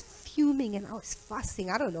I was fuming and I was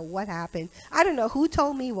fussing. I don't know what happened. I don't know who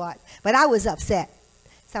told me what, but I was upset.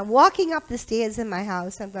 So I'm walking up the stairs in my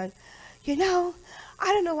house. I'm going, I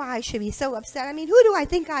don't know why I should be so upset. I mean, who do I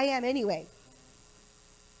think I am anyway?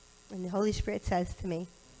 And the Holy Spirit says to me,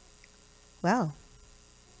 well,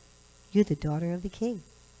 you're the daughter of the King.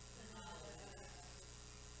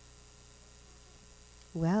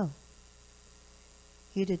 Well,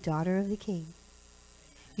 you're the daughter of the King.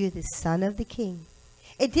 You're the son of the King.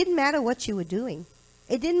 It didn't matter what you were doing.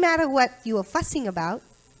 It didn't matter what you were fussing about.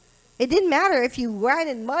 It didn't matter if you ran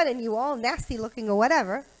in mud and you were all nasty looking or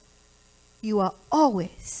whatever. You are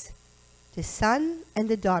always the son and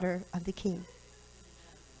the daughter of the King.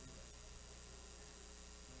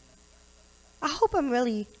 I hope I'm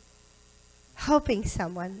really helping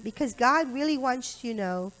someone, because God really wants you to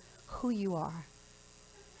know who you are.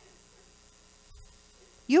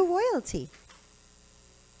 You're royalty.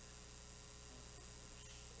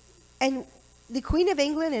 And the Queen of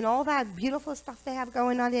England and all that beautiful stuff they have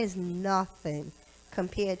going on there is nothing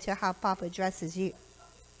compared to how Papa dresses you.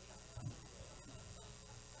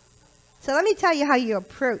 So let me tell you how you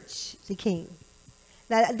approach the King.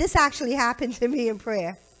 Now, this actually happened to me in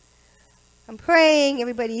prayer. I'm praying,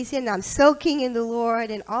 everybody's in, I'm soaking in the Lord,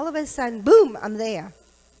 and all of a sudden, boom, I'm there.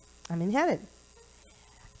 I'm in heaven.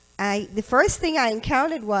 The first thing I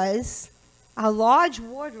encountered was a large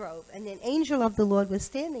wardrobe, and an angel of the Lord was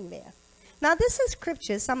standing there. Now, this is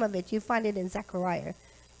scripture. Some of it, you find it in Zechariah.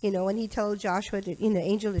 When he told Joshua, the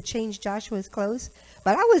angel to change Joshua's clothes.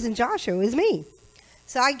 But I wasn't Joshua, it was me.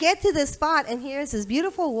 So I get to this spot, and here's this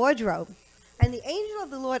beautiful wardrobe. And the angel of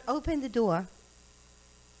the Lord opened the door,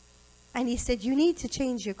 and he said, you need to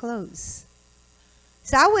change your clothes.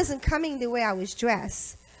 So I wasn't coming the way I was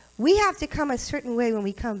dressed. We have to come a certain way when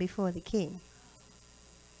we come before the King.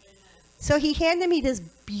 So he handed me this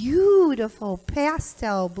beautiful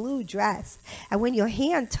pastel blue dress. And when your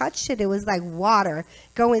hand touched it, it was like water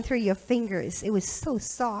going through your fingers. It was so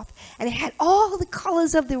soft. And it had all the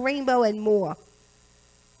colors of the rainbow and more.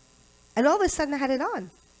 And all of a sudden I had it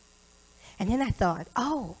on. And then I thought,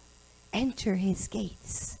 oh, enter his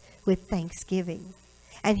gates with thanksgiving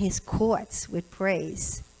and his courts with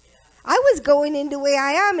praise. I was going in the way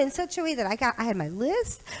I am in such a way that I had my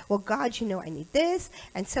list. Well, God, I need this,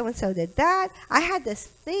 and so did that. I had this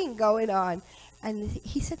thing going on. And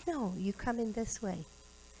he said, no, you come in this way.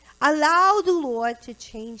 Allow the Lord to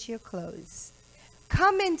change your clothes.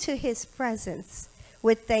 Come into his presence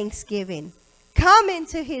with thanksgiving. Come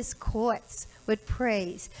into his courts with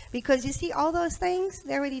praise. Because you see, all those things,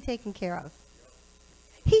 they're already taken care of.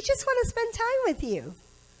 He just wants to spend time with you.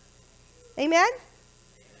 Amen?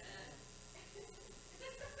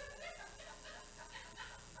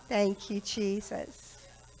 Thank you, Jesus.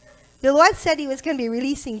 The Lord said he was going to be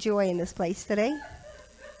releasing joy in this place today.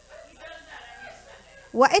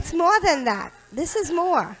 Well, it's more than that. This is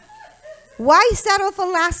more. Why settle for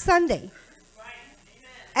last Sunday?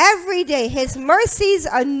 Every day. His mercies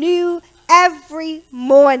are new every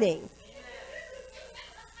morning.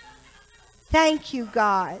 Thank you,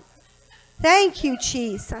 God. Thank you,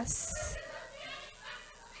 Jesus.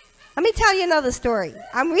 Let me tell you another story.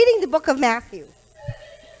 I'm reading the book of Matthew.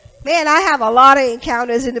 Man, I have a lot of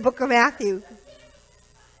encounters in the book of Matthew.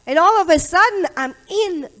 And all of a sudden, I'm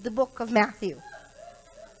in the book of Matthew.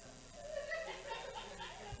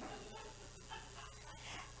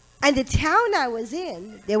 And the town I was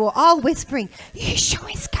in, they were all whispering,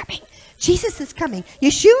 Yeshua is coming. Jesus is coming.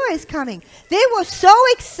 Yeshua is coming. They were so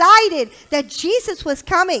excited that Jesus was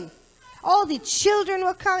coming. All the children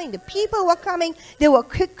were coming. The people were coming. They were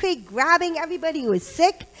quickly grabbing everybody who was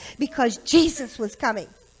sick because Jesus was coming.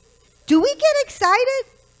 Do we get excited?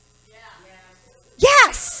 Yeah.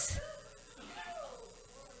 Yes.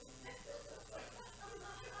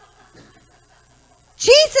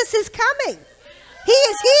 Jesus is coming. He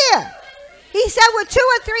is here. He said, where 2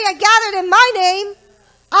 or 3 are gathered in my name,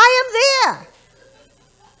 I am there.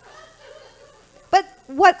 But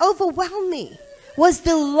what overwhelmed me was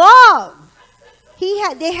the love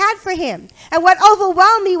they had for him. And what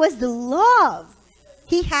overwhelmed me was the love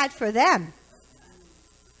he had for them.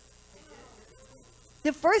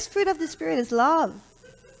 The first fruit of the Spirit is love.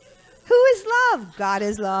 Who is love? God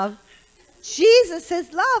is love. Jesus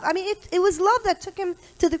is love. I mean, it was love that took him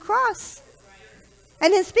to the cross.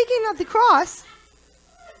 And then speaking of the cross,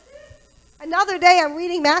 another day I'm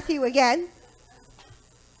reading Matthew again.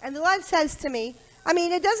 And the Lord says to me, I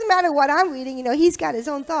mean, it doesn't matter what I'm reading. You know, he's got his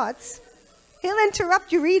own thoughts. He'll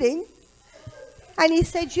interrupt your reading. And he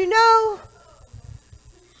said, you know,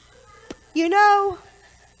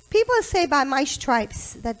 people say by my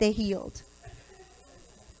stripes that they're healed.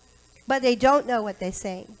 But they don't know what they're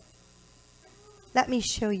saying. Let me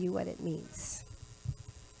show you what it means.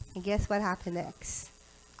 And guess what happened next?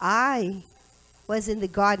 I was in the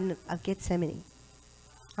Garden of Gethsemane.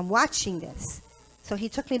 I'm watching this. So he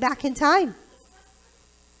took me back in time.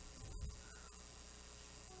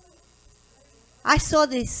 I saw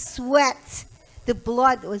the sweat, the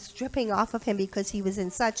blood was dripping off of him because he was in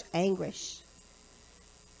such anguish.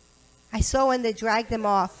 I saw when they dragged him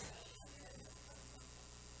off.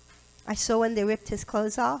 I saw when they ripped his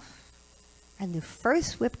clothes off. And the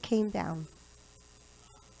first whip came down.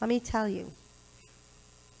 Let me tell you.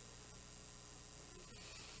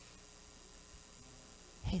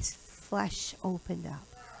 His flesh opened up.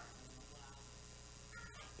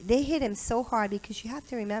 They hit him so hard because you have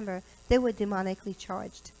to remember, they were demonically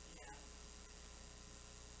charged.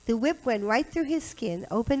 The whip went right through his skin,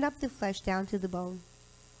 opened up the flesh down to the bone.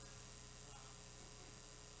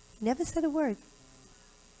 He never said a word.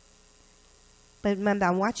 But remember,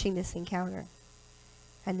 I'm watching this encounter.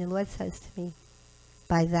 And the Lord says to me,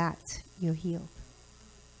 by that, you're healed.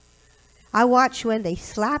 I watched when they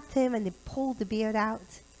slapped him and they pulled the beard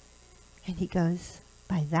out. And he goes,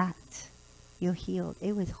 by that, you're healed.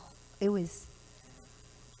 It was,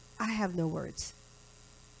 I have no words.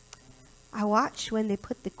 I watched when they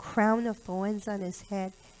put the crown of thorns on his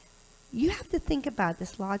head. You have to think about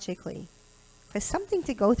this logically. For something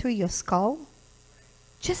to go through your skull,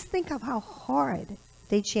 just think of how hard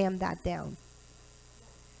they jammed that down.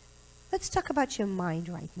 Let's talk about your mind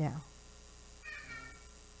right now.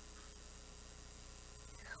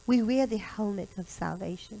 We wear the helmet of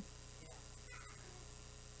salvation.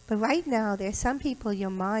 But right now, there's some people, your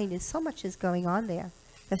mind is so much is going on there.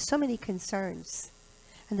 There's so many concerns.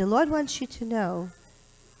 And the Lord wants you to know,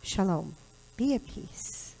 shalom, be at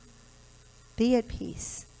peace. Be at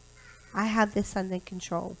peace. I have this under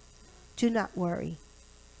control. Do not worry.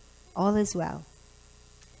 All is well.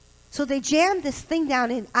 So they jammed this thing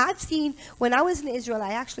down, and I've seen, when I was in Israel,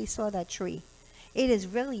 I actually saw that tree. It is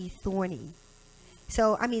really thorny.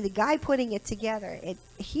 So, I mean, the guy putting it together,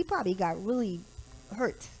 he probably got really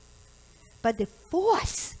hurt. But the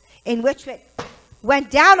force in which it went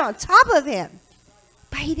down on top of him,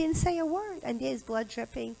 but he didn't say a word, and there's blood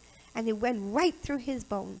dripping, and it went right through his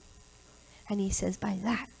bone. And he says, by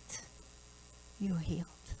that, you're healed.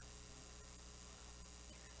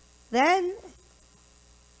 Then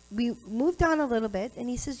we moved on a little bit, and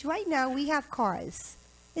he says, right now we have cars.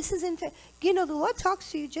 This is the Lord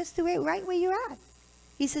talks to you just the way, right where you're at.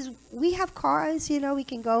 He says, we have cars, we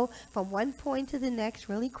can go from one point to the next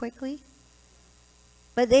really quickly.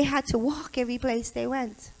 But they had to walk every place they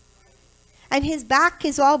went. And his back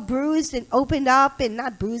is all bruised and opened up, and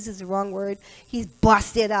not bruised is the wrong word. He's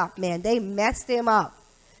busted up, man. They messed him up,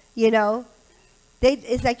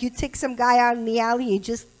 It's like you take some guy out in the alley and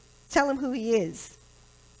just tell him who he is.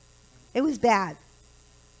 It was bad.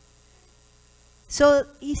 So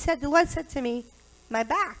the Lord said to me, my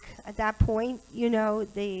back at that point,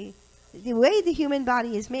 the way the human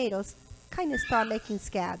body is made, it'll kind of start making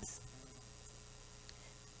scabs.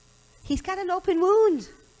 He's got an open wound.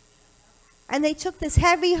 And they took this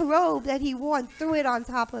heavy robe that he wore and threw it on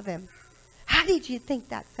top of him. How did you think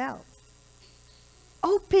that felt?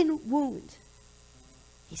 Open wound.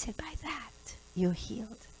 He said, by that, you're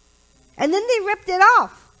healed. And then they ripped it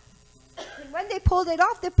off. And when they pulled it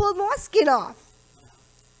off, they pulled more skin off.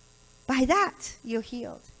 By that, you're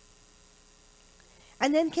healed.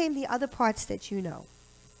 And then came the other parts that you know.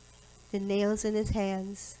 The nails in his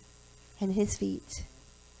hands and his feet.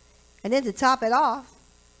 And then to top it off,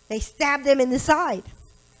 they stabbed him in the side.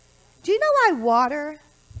 Do you know why water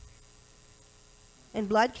and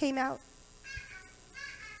blood came out?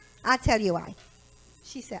 I'll tell you why.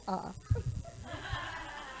 She said,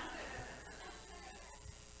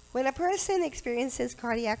 When a person experiences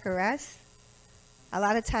cardiac arrest, a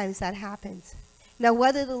lot of times that happens. Now,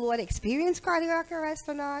 whether the Lord experienced cardiac arrest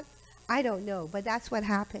or not, I don't know, but that's what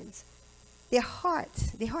happens. Their heart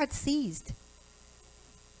seized.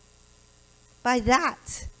 By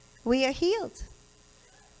that, we are healed.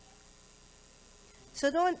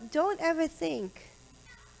 So don't ever think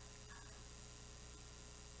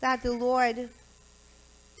that the Lord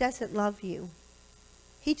doesn't love you.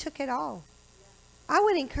 He took it all. I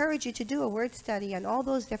would encourage you to do a word study on all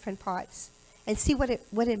those different parts and see what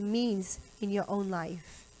it means in your own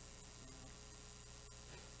life.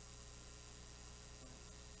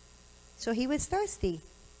 So he was thirsty.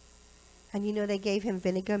 And they gave him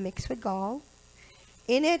vinegar mixed with gall.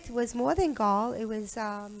 In it was more than gall. It was,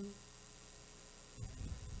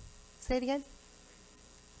 say it again?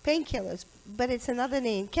 Painkillers. But it's another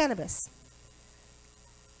name, cannabis.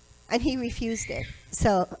 And he refused it.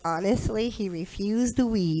 So, honestly, he refused the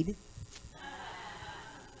weed.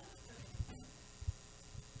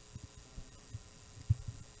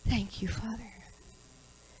 Thank you, Father.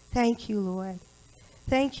 Thank you, Lord.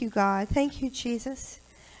 Thank you, God. Thank you, Jesus.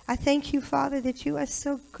 I thank you, Father, that you are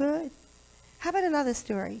so good. How about another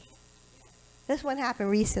story? This one happened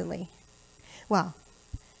recently. Well,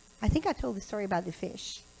 I think I told the story about the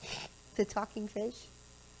fish, the talking fish.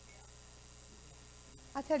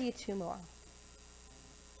 I'll tell you two more.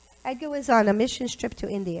 Edgar was on a mission trip to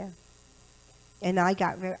India, and I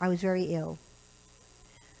was very ill.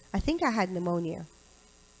 I think I had pneumonia.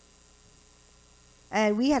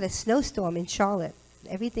 And we had a snowstorm in Charlotte.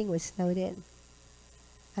 Everything was snowed in.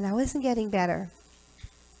 And I wasn't getting better.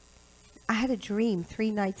 I had a dream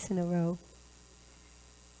 3 nights in a row.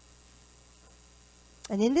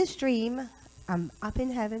 And in this dream, I'm up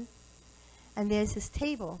in heaven, and there's this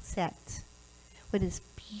table set with this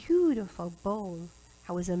beautiful bowl.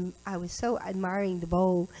 I was so admiring the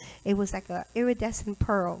bowl. It was like an iridescent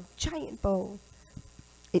pearl, giant bowl.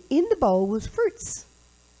 And in the bowl was fruits.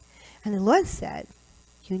 And the Lord said,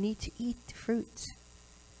 you need to eat the fruit.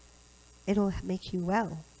 It'll make you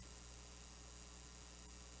well.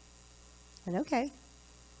 And okay,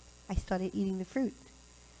 I started eating the fruit.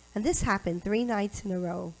 And this happened 3 nights in a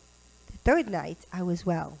row. The third night, I was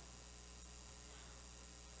well.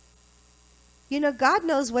 God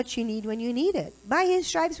knows what you need when you need it. By his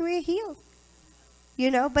stripes we are healed.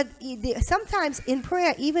 But sometimes in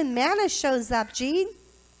prayer, even manna shows up, Gene.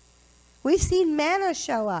 We've seen manna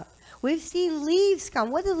show up. We've seen leaves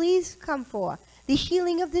come. What do leaves come for? The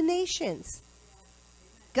healing of the nations.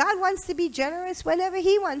 God wants to be generous whenever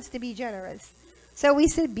he wants to be generous. So we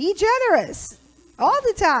said, be generous all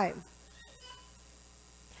the time.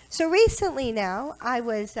 So recently now, I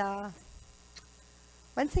was,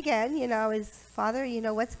 once again, I was, Father,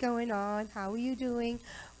 what's going on? How are you doing?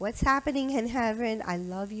 What's happening in heaven? I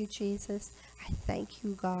love you, Jesus. I thank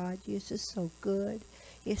you, God. You're just so good.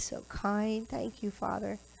 You're so kind. Thank you,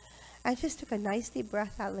 Father. I just took a nice deep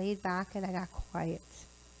breath. I laid back and I got quiet.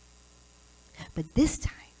 But this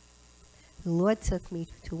time, the Lord took me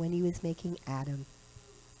to when he was making Adam.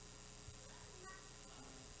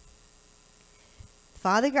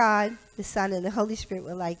 Father God, the Son, and the Holy Spirit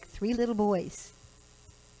were like 3 little boys.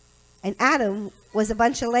 And Adam was a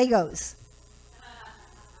bunch of Legos.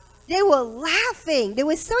 They were laughing. They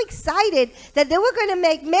were so excited that they were going to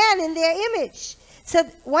make man in their image. So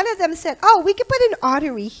one of them said, oh, we could put an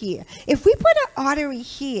artery here. If we put an artery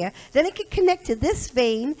here, then it could connect to this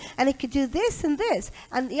vein, and it could do this and this.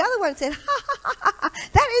 And the other one said, ha, ha, ha, ha, ha,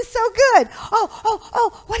 that is so good.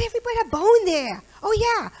 Oh, what if we put a bone there? Oh,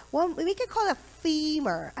 yeah. Well, we could call it a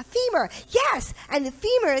femur. A femur, yes. And the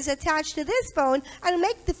femur is attached to this bone, and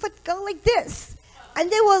make the foot go like this. And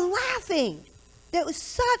they were laughing. There was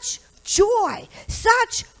such joy,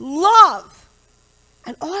 such love.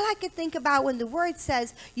 And all I could think about when the word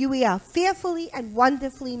says, you are fearfully and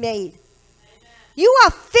wonderfully made. Amen. You are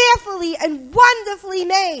fearfully and wonderfully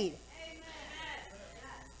made. Amen.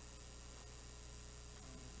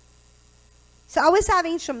 So I was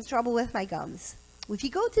having some trouble with my gums. If you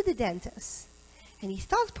go to the dentist, and he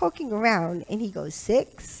starts poking around, and he goes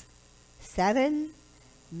 6, 7,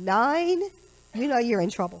 9, you know you're in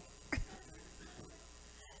trouble.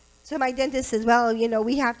 So my dentist says, well, you know,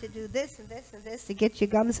 we have to do this and this and this to get your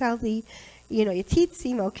gums healthy. You know, your teeth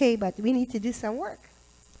seem okay, but we need to do some work.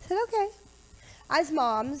 I said, okay. As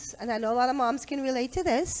moms, and I know a lot of moms can relate to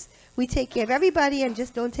this, we take care of everybody and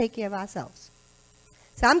just don't take care of ourselves.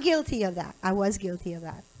 So I'm guilty of that. I was guilty of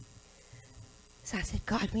that. So I said,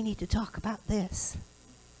 God, we need to talk about this.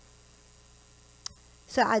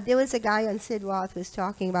 So there was a guy on Sid Roth was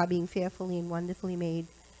talking about being fearfully and wonderfully made.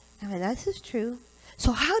 I mean, this is true.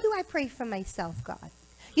 So how do I pray for myself, God?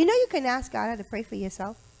 You know you can ask God how to pray for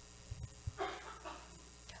yourself.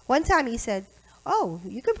 One time he said, oh,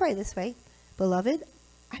 you can pray this way. Beloved,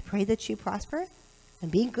 I pray that you prosper and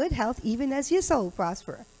be in good health even as your soul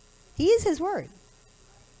prosper. He is his word.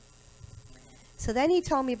 So then he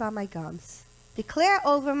told me about my gums. Declare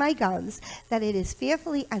over my gums that it is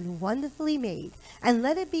fearfully and wonderfully made, and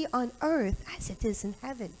let it be on earth as it is in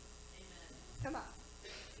heaven. Amen. Come on.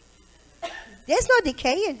 There's no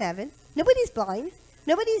decay in heaven. Nobody's blind.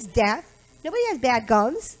 Nobody's deaf. Nobody has bad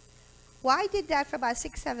gums. Well, I did that for about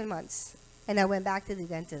 6, 7 months, and I went back to the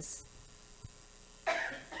dentist. What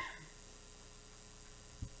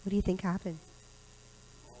do you think happened?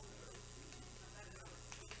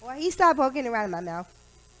 Well, he started poking around in my mouth.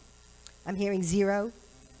 I'm hearing 0,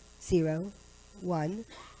 0, 1,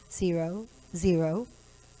 0, 0.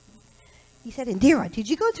 He said, Indira, did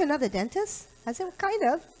you go to another dentist? I said, well, kind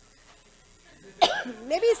of.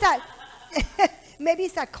 Maybe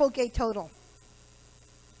it's that Colgate Total.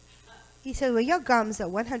 He said, well, your gums are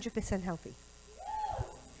 100% healthy.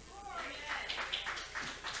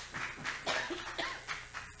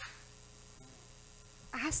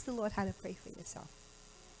 Ask the Lord how to pray for yourself.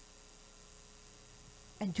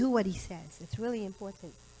 And do what he says. It's really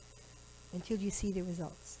important until you see the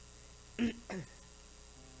results. Thank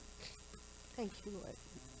you, Lord.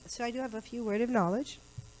 So I do have a few words of knowledge.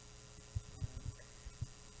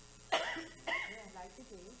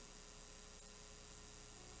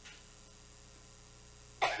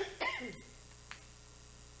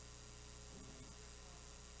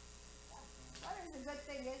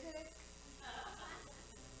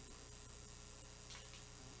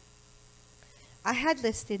 I had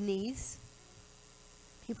listed knees.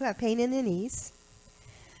 People have pain in their knees.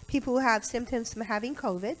 People who have symptoms from having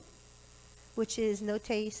COVID, which is no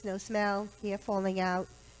taste, no smell, hair falling out,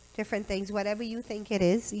 different things, whatever you think it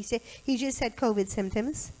is. He just said COVID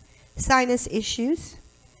symptoms, sinus issues.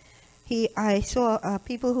 I saw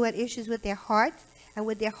people who had issues with their heart, and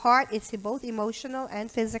with their heart, it's both emotional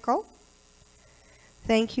and physical.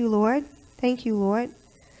 Thank you, Lord. Thank you, Lord.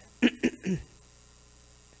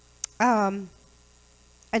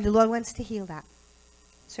 And the Lord wants to heal that.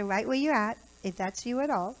 So right where you're at, if that's you at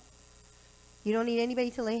all, you don't need anybody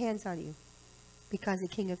to lay hands on you because the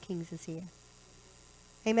King of Kings is here.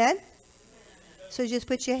 Amen? So just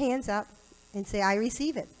put your hands up and say, I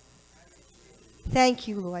receive it. Thank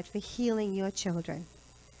you, Lord, for healing your children.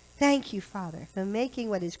 Thank you, Father, for making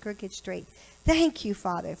what is crooked straight. Thank you,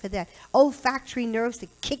 Father, for that olfactory nerves to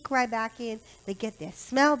kick right back in. They get their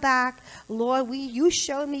smell back. Lord, you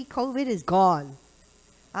showed me COVID is gone.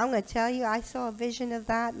 I'm going to tell you, I saw a vision of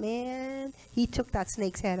that, man. He took that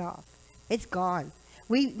snake's head off. It's gone.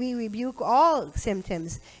 We rebuke all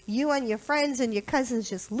symptoms. You and your friends and your cousins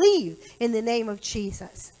just leave in the name of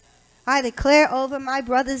Jesus. I declare over my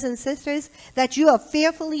brothers and sisters that you are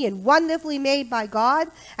fearfully and wonderfully made by God,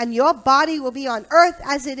 and your body will be on earth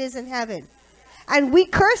as it is in heaven. And we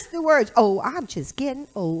curse the words, oh, I'm just getting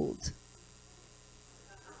old.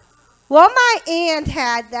 Well, my aunt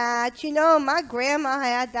had that, you know, my grandma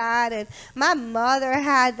had that, and my mother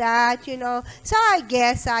had that, you know, so I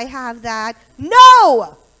guess I have that.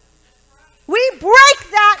 No! We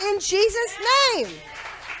break that in Jesus' name.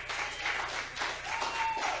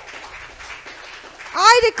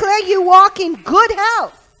 I declare you walk in good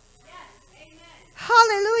health.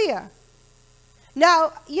 Hallelujah.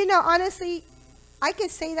 Now, you know, honestly, I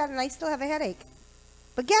could say that and I still have a headache.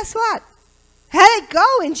 But guess what? Headache go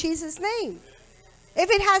in Jesus' name. If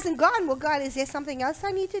it hasn't gone, well, God, is there something else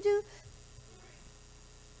I need to do?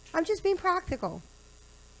 I'm just being practical.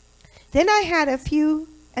 Then I had a few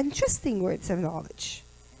interesting words of knowledge.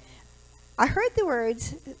 I heard the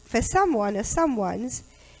words for someone or someone's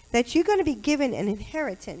that you're going to be given an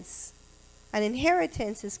inheritance. An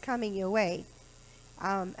inheritance is coming your way.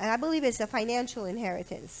 And I believe it's a financial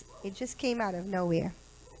inheritance. It just came out of nowhere.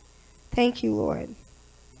 Thank you, Lord.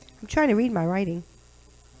 I'm trying to read my writing.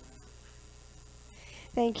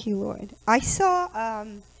 Thank you, Lord. I saw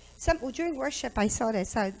during worship. I saw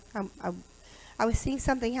this. I was seeing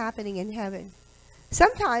something happening in heaven.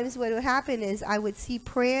 Sometimes what would happen is I would see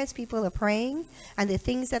prayers people are praying, and the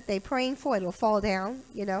things that they're praying for, it will fall down.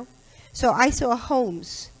 You know. So I saw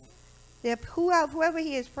homes. Whoever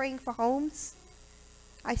here is praying for homes,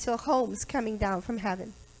 I saw homes coming down from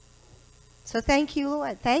heaven. So thank you,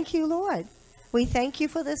 Lord. Thank you, Lord. We thank you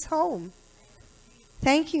for this home.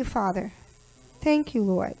 Thank you, Father. Thank you,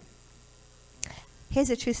 Lord. Here's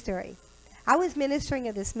a true story. I was ministering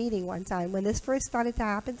at this meeting one time when this first started to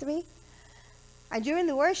happen to me. And during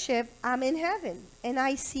the worship, I'm in heaven. And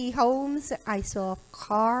I see homes. I saw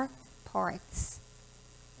car parts.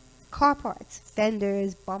 Car parts.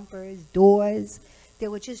 Fenders, bumpers, doors. They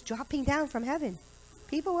were just dropping down from heaven.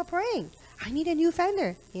 People were praying. I need a new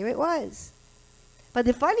fender. Here it was. But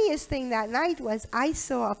the funniest thing that night was I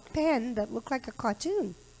saw a pen that looked like a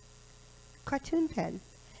cartoon pen.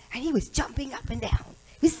 And he was jumping up and down.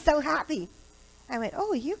 He was so happy. I went,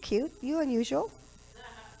 oh, you're cute. You're unusual.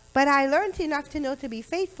 But I learned enough to know to be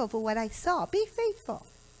faithful for what I saw. Be faithful.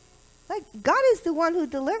 Like, God is the one who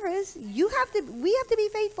delivers. We have to be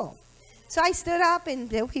faithful. So I stood up, and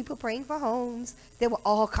there were people praying for homes. There were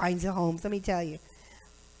all kinds of homes, let me tell you.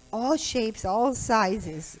 All shapes, all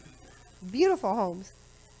sizes. Beautiful homes.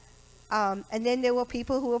 And then there were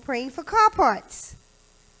people who were praying for car parts.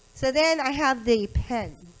 So then I have the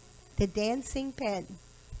pen, the dancing pen.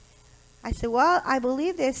 I said, well, I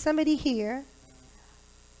believe there's somebody here.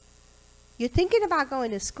 You're thinking about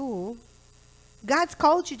going to school. God's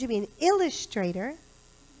called you to be an illustrator.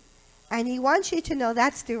 And he wants you to know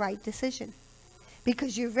that's the right decision.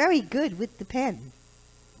 Because you're very good with the pen.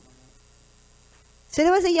 So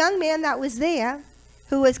there was a young man that was there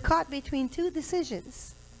who was caught between two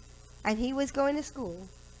decisions. And he was going to school.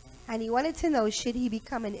 And he wanted to know, should he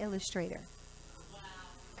become an illustrator? Wow.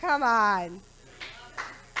 Come on.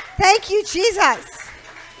 Thank you, Jesus.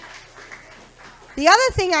 The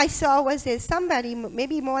other thing I saw was there's somebody,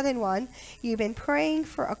 maybe more than one, you've been praying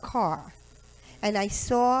for a car. And I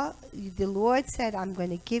saw the Lord said, I'm going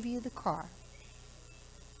to give you the car.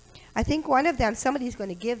 I think one of them, somebody's going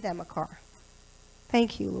to give them a car.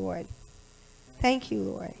 Thank you, Lord. Thank you,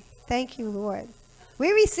 Lord. Thank you, Lord.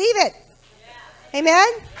 We receive it. Amen?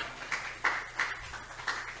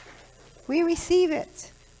 We receive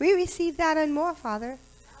it. We receive that and more, Father.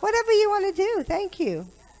 Whatever you want to do. Thank you.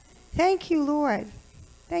 Thank you, Lord.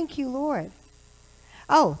 Thank you, Lord.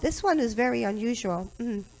 Oh, this one is very unusual.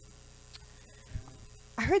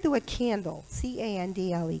 I heard the word candle.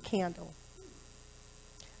 C-A-N-D-L-E, candle.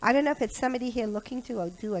 I don't know if it's somebody here looking to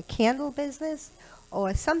do a candle business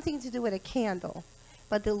or something to do with a candle.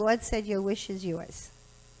 But the Lord said your wish is yours.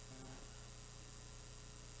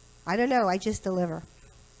 I don't know. I just deliver.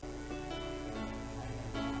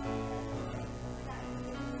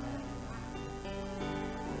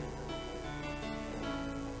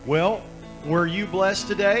 Well, were you blessed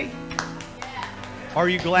today? Are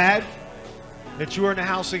you glad that you are in the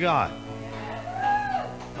house of God?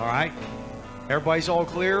 All right. Everybody's all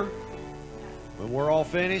clear? When we're all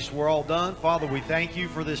finished, we're all done. Father, we thank you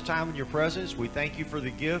for this time in your presence. We thank you for the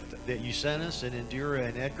gift that you sent us in Indira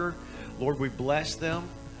and Edgar. Lord, we bless them,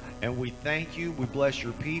 and we thank you. We bless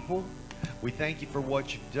your people. We thank you for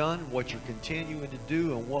what you've done, what you're continuing to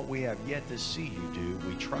do, and what we have yet to see you do.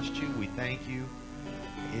 We trust you. We thank you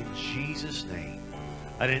in Jesus' name.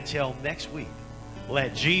 And until next week,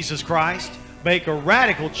 let Jesus Christ make a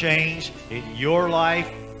radical change in your life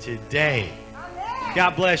today.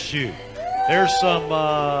 God bless you. There's some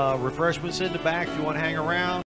refreshments in the back if you want to hang around.